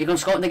 Scotland. You going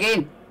Scotland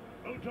again?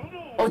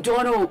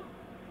 O'Donnell!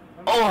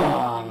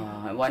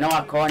 Oh, well,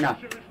 not a corner.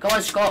 Come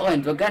on,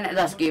 Scotland, we're getting into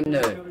this game now.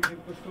 Another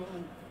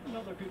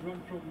good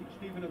run from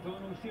Stephen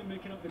O'Donnell. See him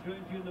making up the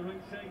ground here on the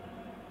right side.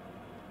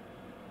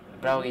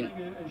 Brilliant.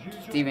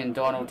 Stephen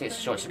O'Donnell takes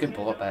a shot. It's a good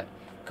ball, but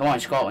come on,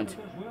 Scotland.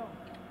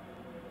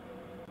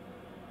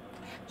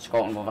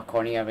 Scotland with a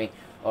corner here with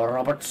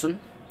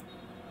Robertson.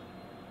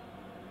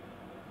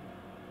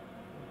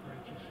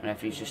 The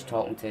referee's just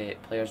talking to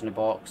players in the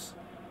box.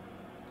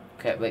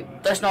 Okay, wait,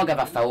 let's not give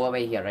a foul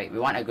away here, right? We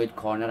want a good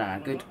corner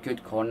and a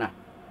good corner.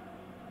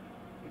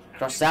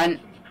 Cross in.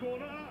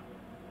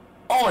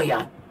 Oh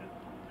yeah!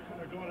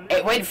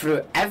 It went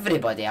through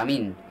everybody, I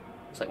mean.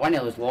 It's like one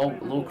of those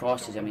low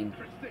crosses, I mean.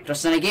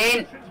 Cross in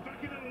again!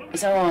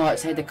 It's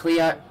had to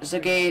clear. It's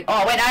again.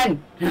 Oh, it went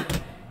in!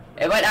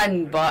 It went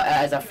in, but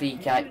it is a free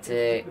kick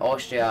to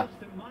Austria.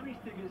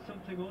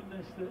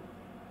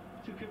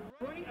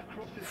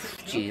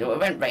 Jeez, it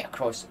went right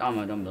across. Oh,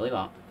 I don't believe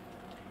that.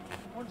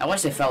 I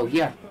wish they fell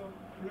here.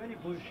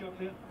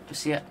 You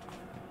see it?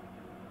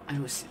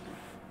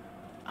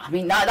 I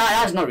mean,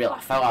 that's not really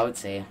a foul, I would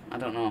say. I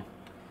don't know.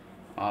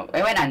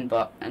 It went in,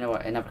 but I know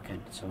it never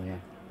counted, so yeah.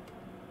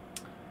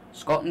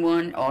 Scotland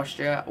 1,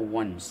 Austria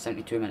 1.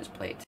 72 minutes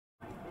played.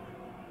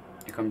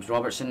 Here comes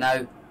Robertson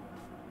now.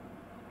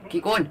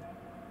 Keep going.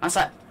 That's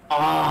it.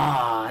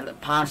 Ah, the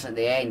pass at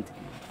the end.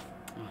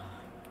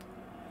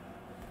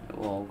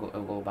 We'll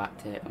go back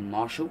to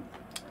Marshall.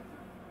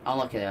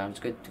 Unlucky there. It was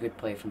good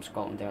play from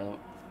Scotland there though.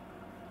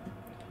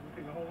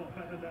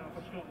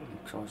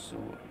 Cross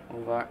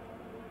over.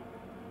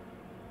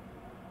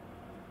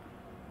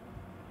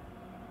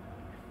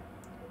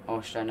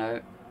 Austria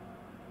now.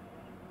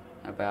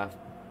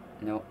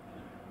 No.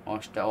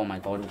 Austria. Oh my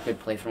god, good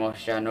play from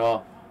Austria.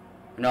 No.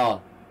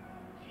 No.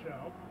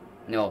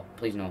 No,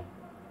 please no.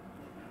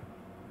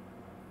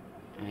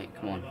 Alright,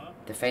 come on.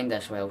 Defend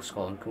this well,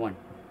 Scotland. Come on.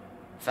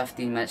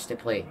 15 minutes to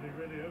play.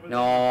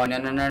 No.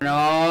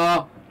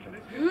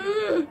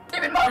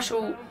 David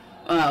Marshall.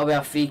 Oh, that'll be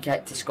a free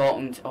kick to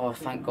Scotland. Oh,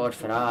 thank God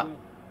for that.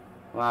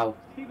 Wow.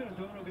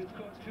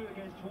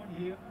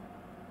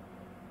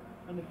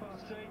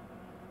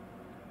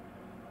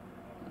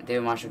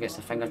 David Marshall gets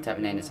the fingertip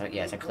and then it's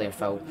a clear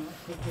foul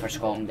for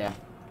Scotland there.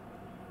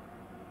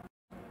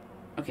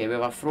 Okay, we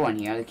have a throw in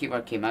here. The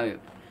keeper came out.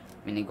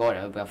 I mean, they got it.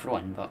 It'll be a throw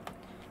in, but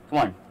come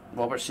on,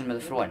 Robertson with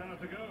the throw in.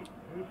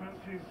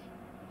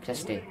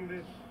 Christie.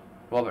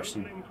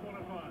 Robertson.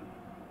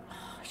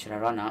 Should I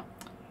run that?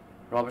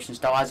 Robertson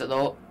still has it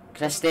though.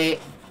 Christie.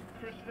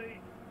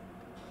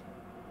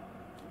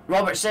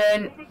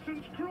 Robertson.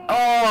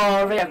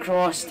 Oh, right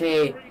across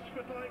to.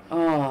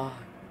 Oh.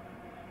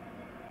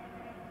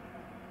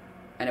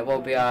 And it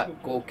will be a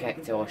goal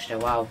kick to Austria.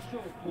 Wow.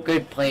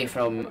 Good play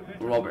from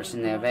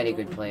Robertson there. Very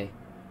good play.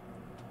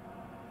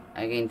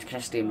 Again,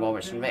 Christie and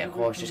Robertson right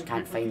across. Just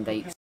can't find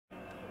Dykes.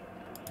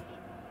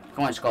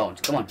 Come on,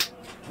 Scotland. Come on.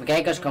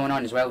 McGregor's coming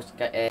on as well.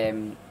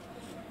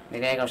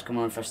 McGregor's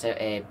coming on for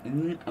I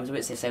was about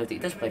to say Celtic. He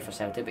does play for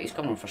Celtic, but he's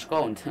coming on for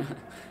Scotland.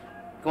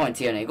 Go on,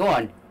 Tierney. Go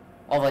on.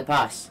 Lovely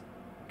pass.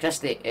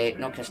 Christie.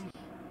 Not Christie.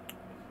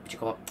 What you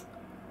call it?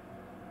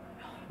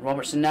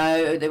 Robertson now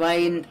out the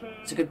line.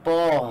 It's a good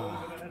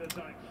ball.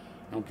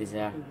 Nobody's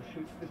there.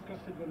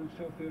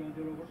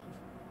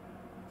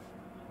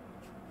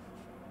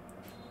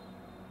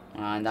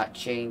 And that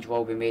change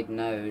will be made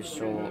now,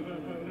 so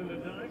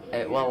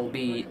it will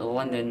be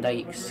London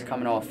Dykes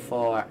coming off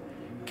for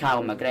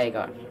Cal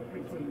McGregor,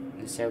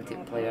 the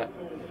Celtic player.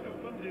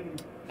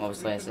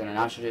 Obviously, it's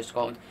international to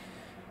Scotland.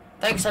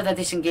 Dykes had a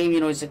decent game, you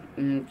know.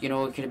 You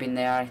know, he could have been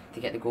there to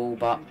get the goal,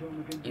 but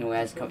you know,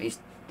 his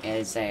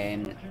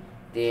day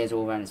is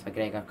over, and it's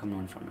McGregor coming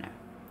on from now.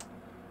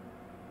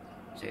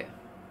 So yeah.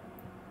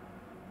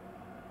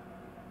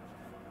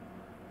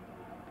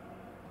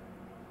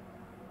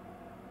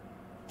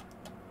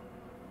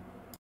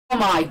 Oh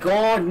my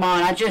god,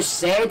 man, I just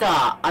said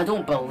that. I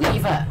don't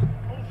believe it.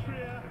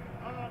 Austria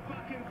are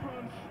back in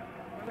front,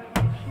 and it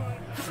looks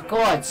like For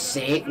God's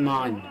sake,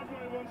 man.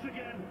 once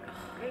again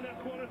in a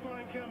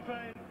qualifying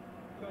campaign.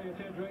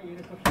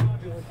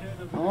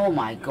 Oh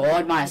my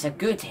god, man, it's a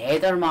good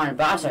header, man,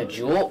 but that's a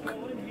joke.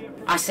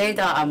 I said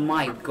that, and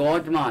my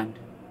god, man.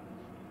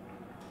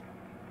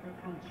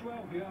 From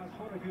 12 yards,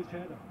 what a good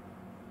header.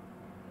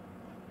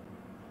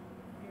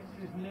 Gets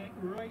his neck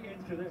right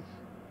into this.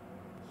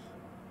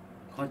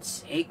 God's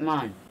sake,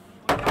 man.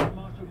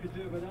 Marshall could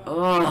do with that.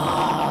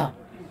 Oh,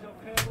 He's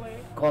up early.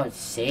 God's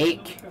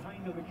sake.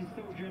 Behind him, he can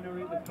still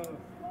generate the power.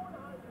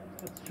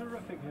 It's a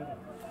terrific header.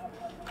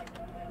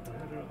 The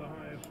header of the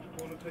highest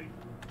quality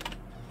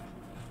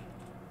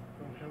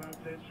from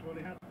Kalatic. Well,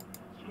 he had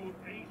scored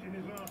 8 in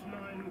his last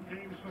 9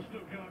 games for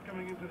Stuttgart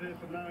coming into this,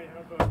 and now he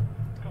has a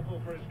couple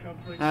for his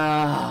country.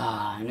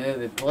 Ah, no,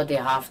 we bloody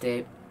have to.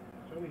 It's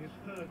only his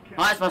 3rd cap.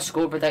 That's my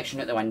score prediction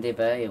at the window, but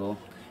there you go.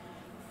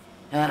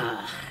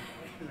 Ah.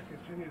 Austria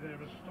continue their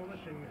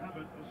astonishing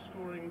habit of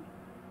scoring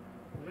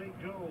late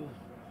goals.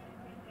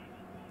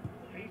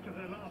 8 of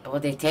their last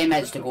Bloody 10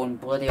 minutes to go and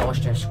bloody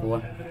Austria score.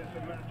 10 minutes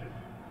of matches.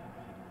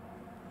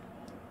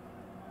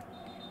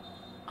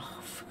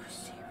 Oh, for God's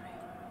sake.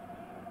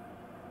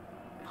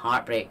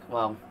 Heartbreak.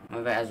 Well,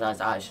 maybe it is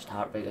that's just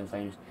heartbreak in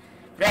finals.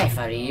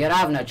 Referee, you're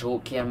having a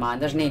joke here, man.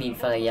 There's no need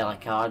for the yellow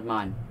card,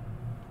 man.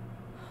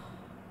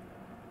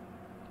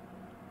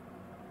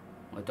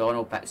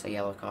 O'Donnell picks a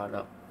yellow card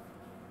up.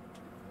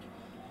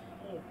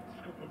 Oh,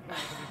 Scotland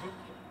players to be booked.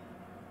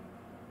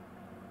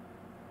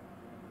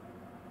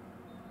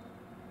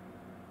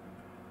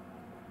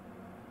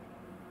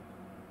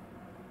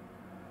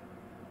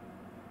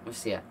 Let's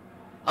see it.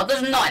 Oh,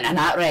 there's nothing in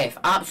that, ref.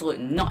 Absolute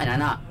nothing in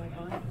that.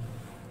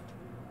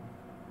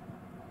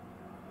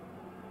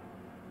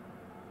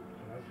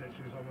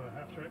 She's on a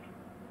hat-trick.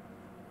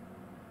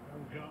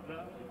 And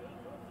Gardner.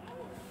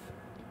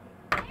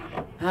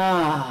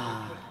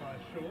 Ah. By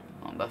short.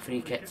 Oh, but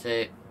free kick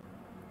to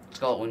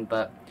Scotland,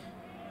 but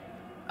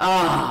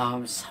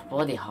it's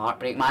bloody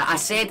heartbreak, man. I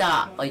said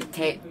that like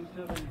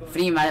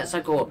 3 minutes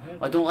ago.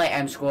 I don't let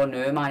him score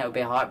now, man. It'll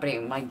be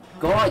heartbreaking. My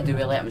God, do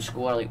we let him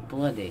score like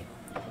bloody?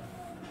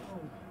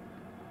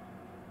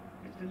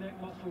 Gets the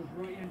neck muscles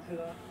right into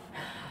that.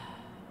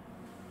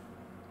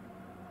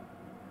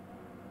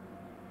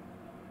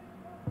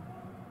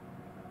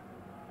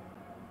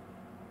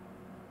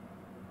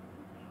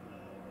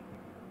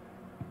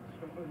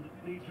 Scotland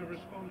need to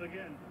respond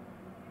again.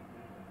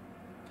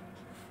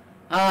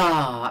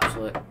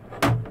 Absolute.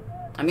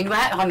 I mean, we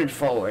hit 100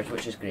 followers,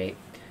 which is great,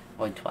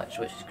 on Twitch,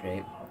 which is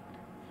great.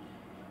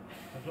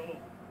 O'Donnell.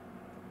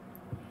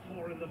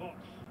 4 in the box.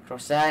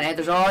 Cross in,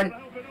 headers on.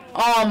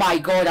 Oh my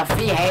God, a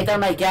free header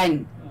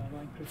again.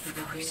 For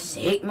fuck's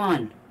sake,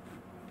 man.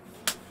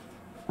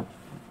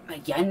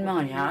 Again,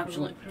 man, you're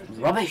absolute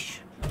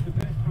rubbish. The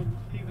best from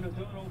Stephen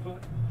O'Donnell,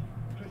 but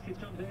Christie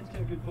turned it into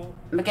a good ball.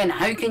 McGinn,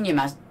 how can you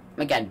miss?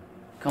 McGinn,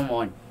 come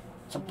on.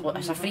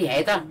 It's a free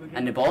header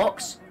in the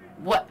box.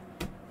 What?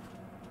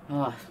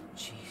 Oh,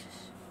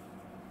 Jesus.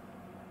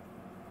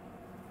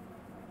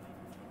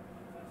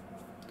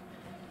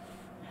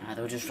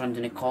 They'll just run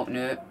down the clock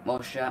now.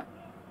 Well, shit.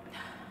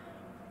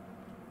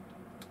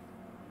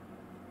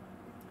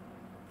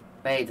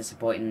 Very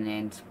disappointing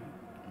in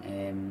the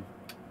end.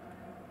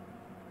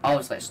 I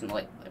was like,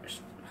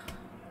 there's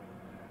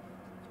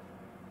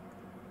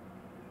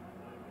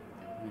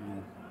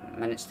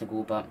minutes to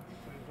go, but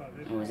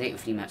it was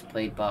 83 minutes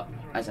played. But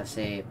as I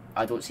say,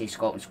 I don't see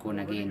Scotland scoring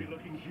again.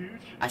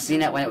 I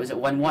seen it when it was at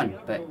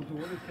 1-1, but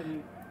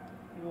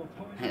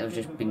I think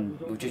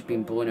we've just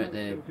been blown out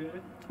the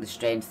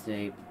strength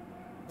to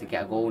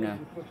get a goal now.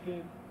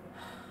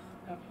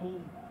 At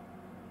home.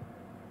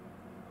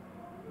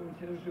 Going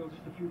to Israel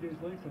just a few days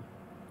later.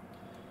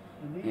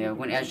 Yeah, we're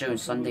going to Israel on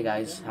Sunday,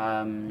 guys.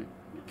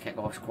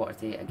 Kick-off's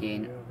 7:45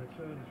 again.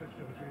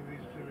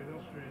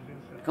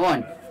 Go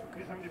on.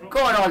 Go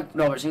on,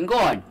 Robertson, go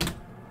on.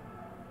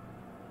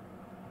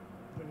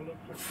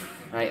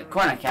 Right,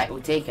 corner kick,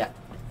 we'll take it.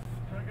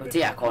 We'll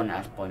take a corner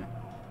at this point.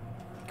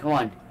 Come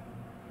on.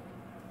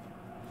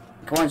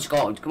 Come on,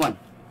 Scotland, come on.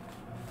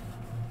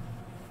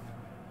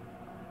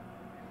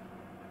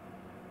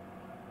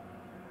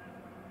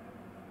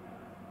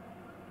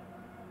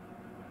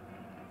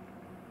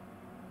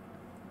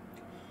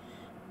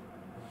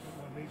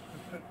 Someone needs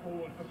to step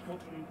forward for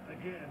Scotland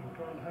again.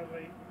 Grant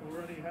Hanley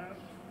already has.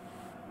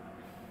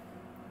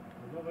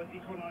 Another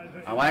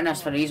equaliser. I won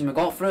this for a reason. We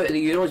got through to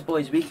the Euros,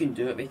 boys. We can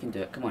do it, we can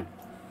do it. Come on.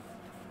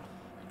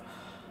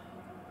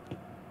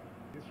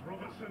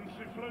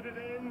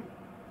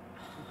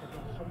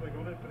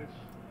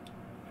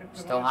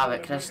 Still have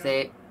it,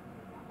 Christie.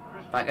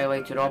 Back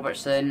away to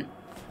Robertson.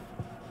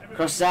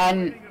 Cross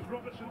in.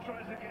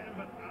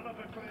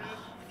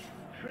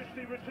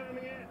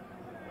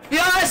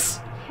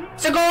 Yes!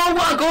 It's a goal!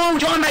 What a goal!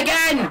 John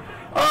McGinn!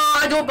 Oh,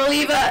 I don't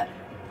believe it!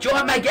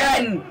 John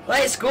McGinn!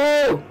 Let's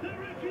go!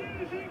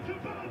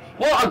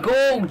 What a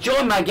goal!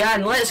 John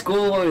McGinn! Let's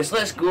go, Lewis!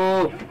 Let's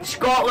go!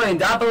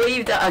 Scotland! I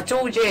believed it! I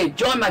told you!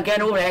 John McGinn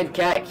overhead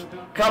kick!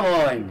 Come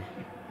on!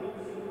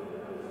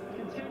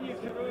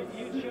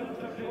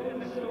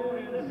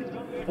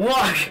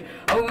 What?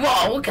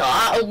 What? Look at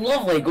that! A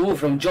lovely goal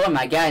from John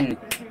McGinn!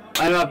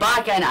 And we're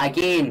back in it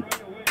again!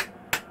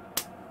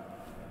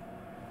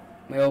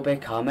 We'll be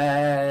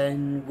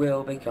coming,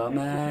 we'll be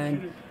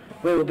coming,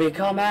 we'll be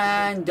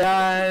coming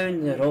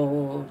down the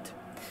road.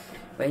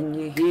 When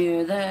you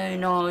hear the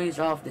noise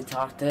of the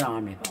Tartar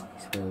Army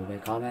boys, we'll be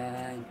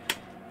coming.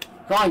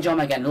 Come on, John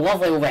McGinn,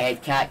 lovely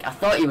overhead kick. I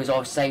thought he was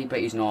offside, but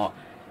he's not.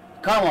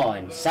 Come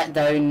on, sit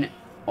down,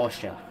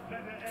 Austria.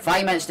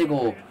 5 minutes to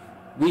go.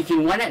 We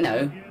can win it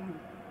now.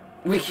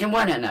 We can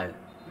win it now.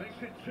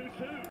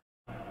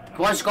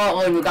 Come on,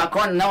 Scotland, we've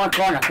got another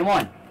corner. Come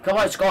on. Come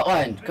on,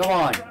 Scotland. Come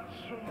on.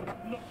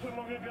 Not so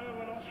long ago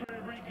when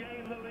Austria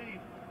regained the lead.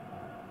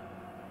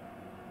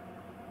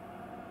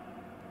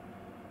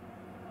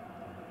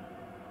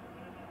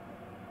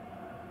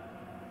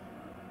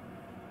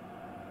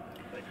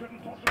 They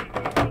couldn't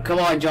possibly do. Come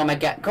on, John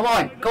McGinn. Come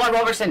on. Come on,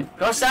 Robertson.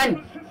 Cross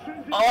in.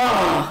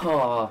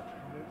 Oh.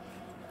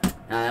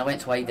 I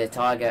went to wide the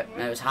target.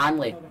 And it was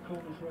Hanley.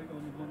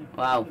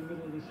 Wow.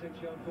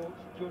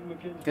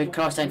 Good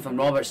cross in from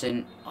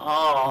Robertson.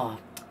 Oh.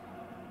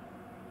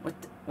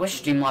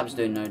 What's Streamlabs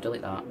doing now?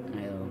 Delete that.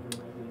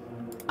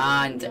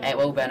 And it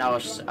will be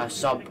another a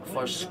sub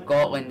for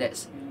Scotland.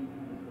 It's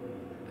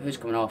who's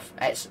coming off?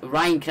 It's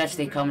Ryan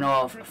Christie coming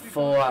off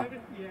for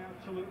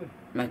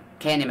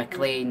Kenny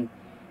McLean.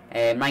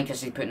 Ryan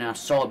Christie putting in a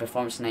solid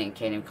performance tonight, and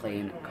Kenny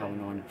McLean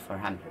coming on for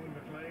him.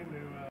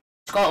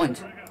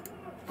 Scotland,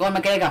 go on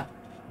McGregor.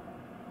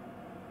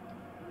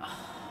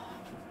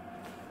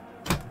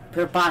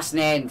 Poor pass in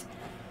the end.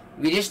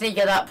 We just need to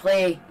get that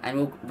play,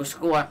 and we'll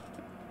score.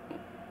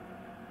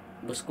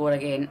 We'll score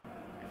again.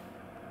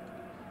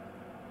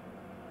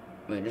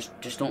 Wait,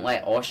 just don't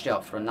let Austria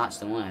up front, that's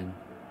the one.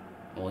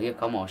 Well, here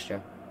come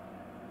Austria.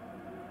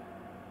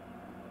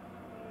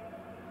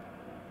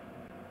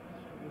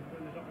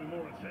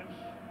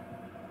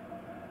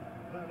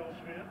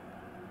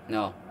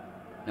 No.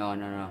 No,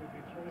 no, no.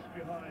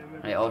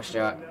 Right,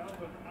 Austria.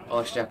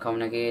 Austria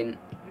coming again.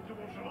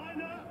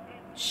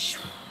 Shh,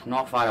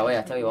 not far away,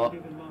 I tell you what.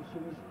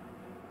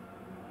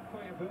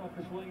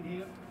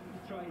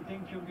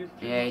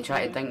 Yeah, he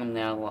tried to dink him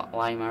there,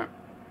 Limer,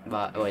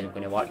 but it wasn't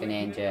going to work in the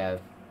end. Yeah,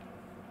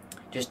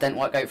 just didn't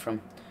work out for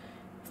him.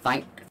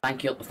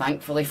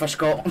 Thankfully for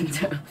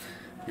Scotland.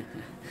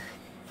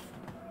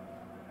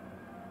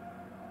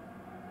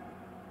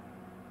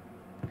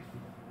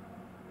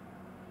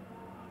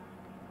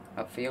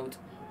 Upfield,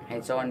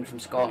 heads on from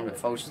Scotland, but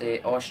falls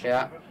to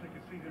Austria.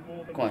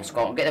 Come on,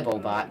 Scotland, get the ball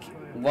back.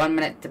 1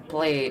 minute to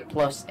play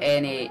plus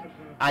any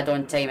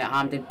add-on time at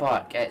Hampden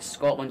Park. It's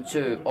Scotland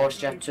 2,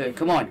 Austria 2.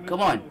 Come on,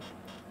 come on.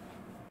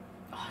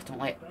 Oh, I don't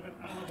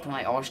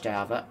like Austria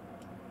have it.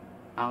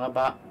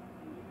 Alaba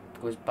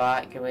goes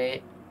back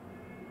away.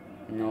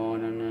 No,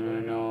 no, no, no,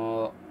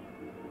 no.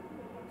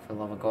 For the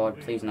love of God,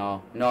 please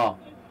no. No.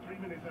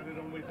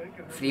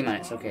 3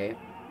 minutes, okay.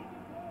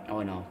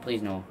 Oh no,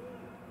 please no.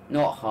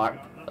 Not heart.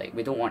 Like,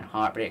 we don't want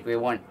heartbreak. We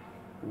want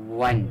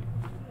win.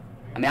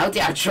 I mean, I'll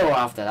take a draw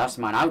after this,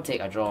 man. I'll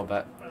take a draw,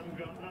 but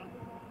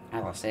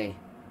as I say.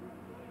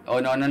 Oh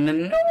no, no, no,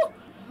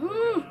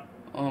 no!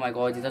 Oh my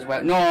God, he does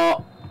well.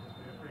 No!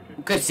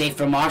 Good save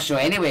from Marshall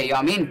anyway, you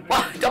know what I mean?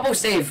 What? Double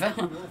save!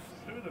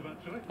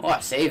 What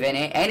a save,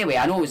 anyway,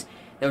 I know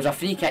there was a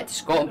free kick to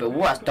Scotland, but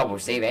what a double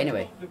save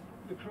anyway.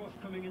 The cross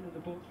coming into the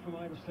box from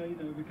either side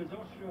now, because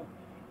Austria,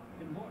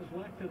 in what is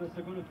left of this,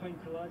 they're going to find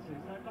Colazzi.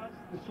 That's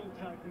the sole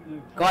tactic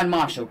now. Go on,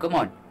 Marshall, come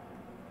on.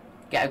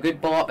 Get a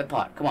good ball up the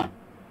park, come on.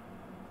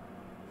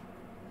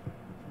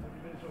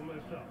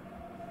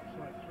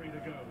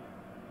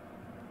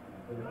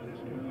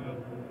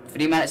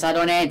 3 minutes add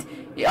on end.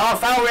 Oh,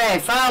 foul,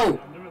 ref, foul!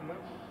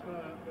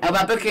 It'll be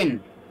a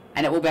booking,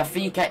 and it will be a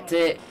free kick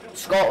to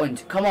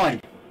Scotland. Come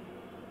on.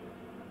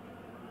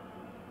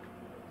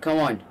 Come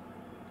on.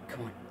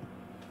 Come on.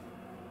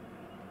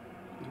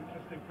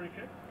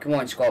 Come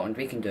on, Scotland,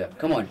 we can do it.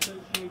 Come on.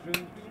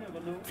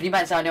 3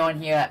 minutes add on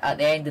here at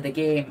the end of the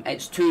game.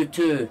 It's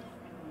 2-2.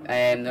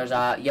 There's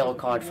a yellow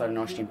card for an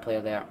Austrian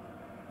player there.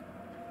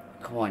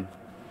 Come on.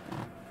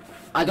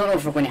 I don't know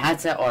if we're going to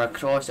hit it or a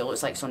cross. It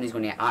looks like somebody's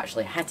going to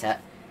actually hit it.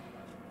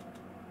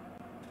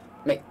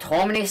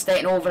 McTominay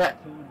starting over it.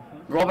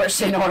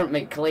 Robertson or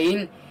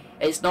McLean.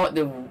 It's not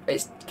the.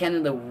 It's kind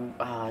of the.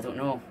 I don't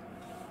know.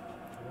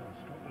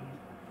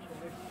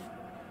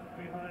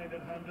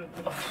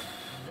 Oh,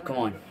 come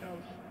on.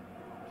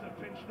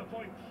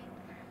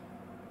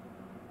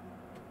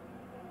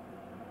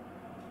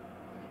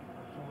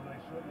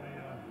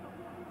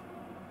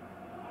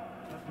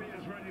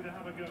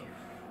 have a go.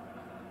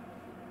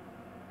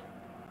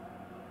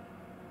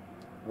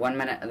 1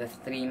 minute of the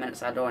 3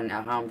 minutes add on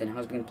at Hampden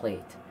has been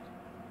played.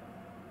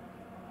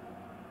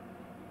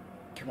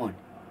 Come on.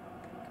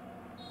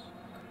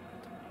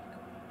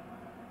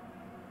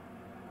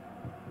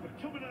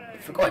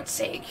 For God's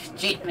sake,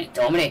 Jake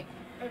McTominay.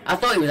 I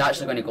thought he was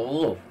actually going to go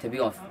low, to be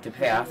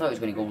fair. I thought he was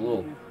going to go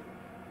low.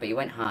 But he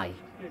went high.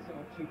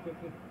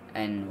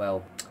 And,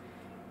 well,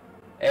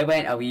 it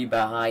went a wee bit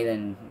higher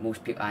than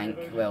most people, I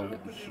think. Well,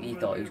 he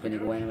thought he was going to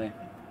go anyway.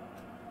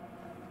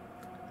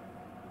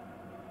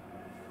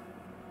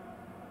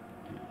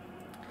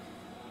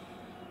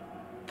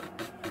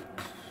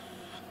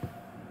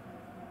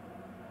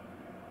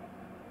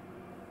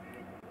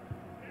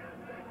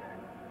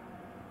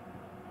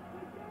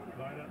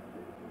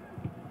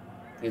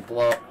 Good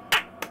block.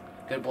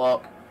 Good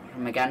block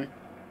from McGinn.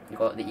 You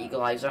got the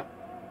equaliser.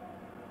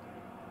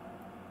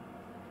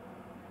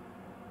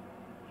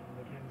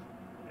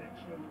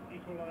 Excellent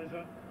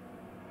equaliser.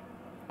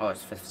 Oh,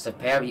 it's a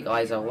superb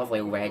equaliser. Lovely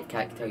overhead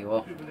kick, tell you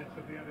what. 2 minutes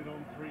of the added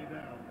on 3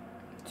 down.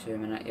 2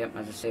 minutes, yep,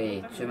 as I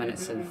say, 2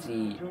 minutes and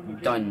 3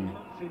 done.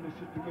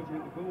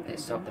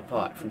 It's up the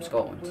pot from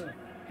Scotland.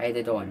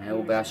 Headed on. It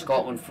will be a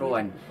Scotland throw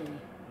in.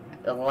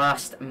 The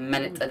last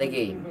minute of the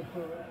game.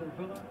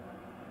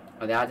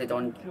 Or the added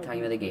on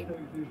time of the game.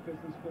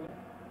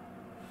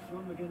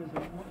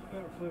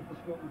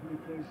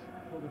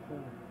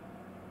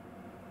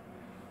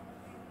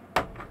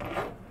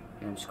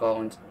 From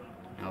Scotland.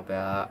 It'll be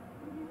a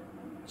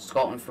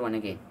Scotland throw in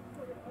again.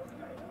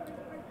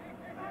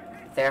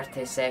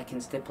 30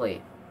 seconds to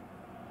play.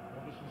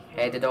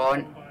 Headed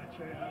on.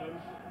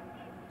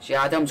 Shea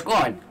Adams, go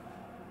on.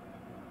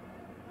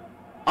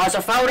 Oh, it's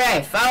a foul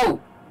there.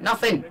 Foul.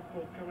 Nothing.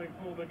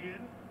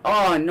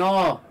 Oh,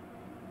 no.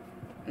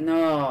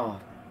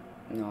 No.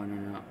 No, no,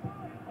 no.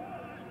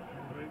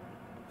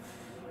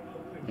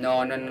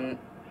 No, no, no.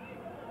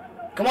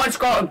 Come on,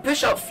 Scotland.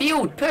 Push up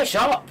field. Push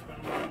up.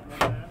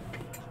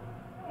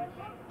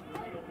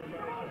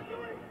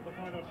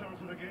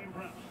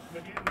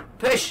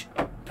 Push.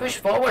 Push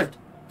forward.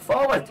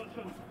 Forward.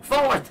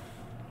 Forward.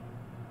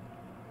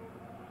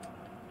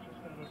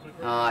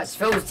 It's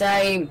full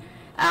time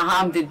at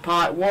Hampden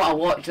Park. What a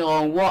watch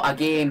along. What a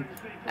game.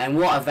 And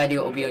what a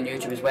video it will be on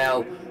YouTube as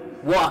well.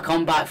 What a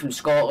comeback from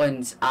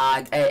Scotland,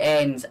 and it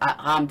ends at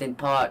Hampden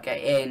Park.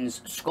 It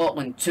ends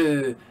Scotland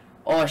 2,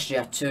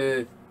 Austria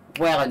 2.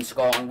 Well in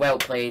Scotland, well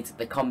played.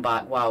 The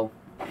comeback, wow,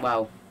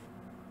 wow.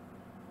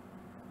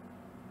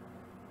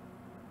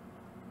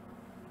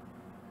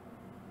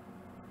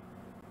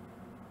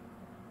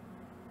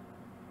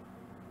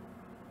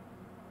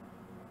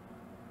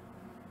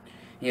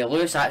 Yeah,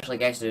 Lewis actually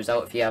guessed the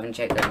result. If you haven't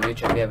checked it on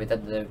YouTube, yeah, we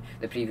did the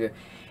preview.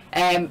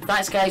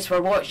 Thanks guys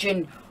for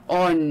watching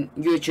on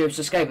YouTube.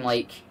 Subscribe and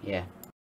like, yeah.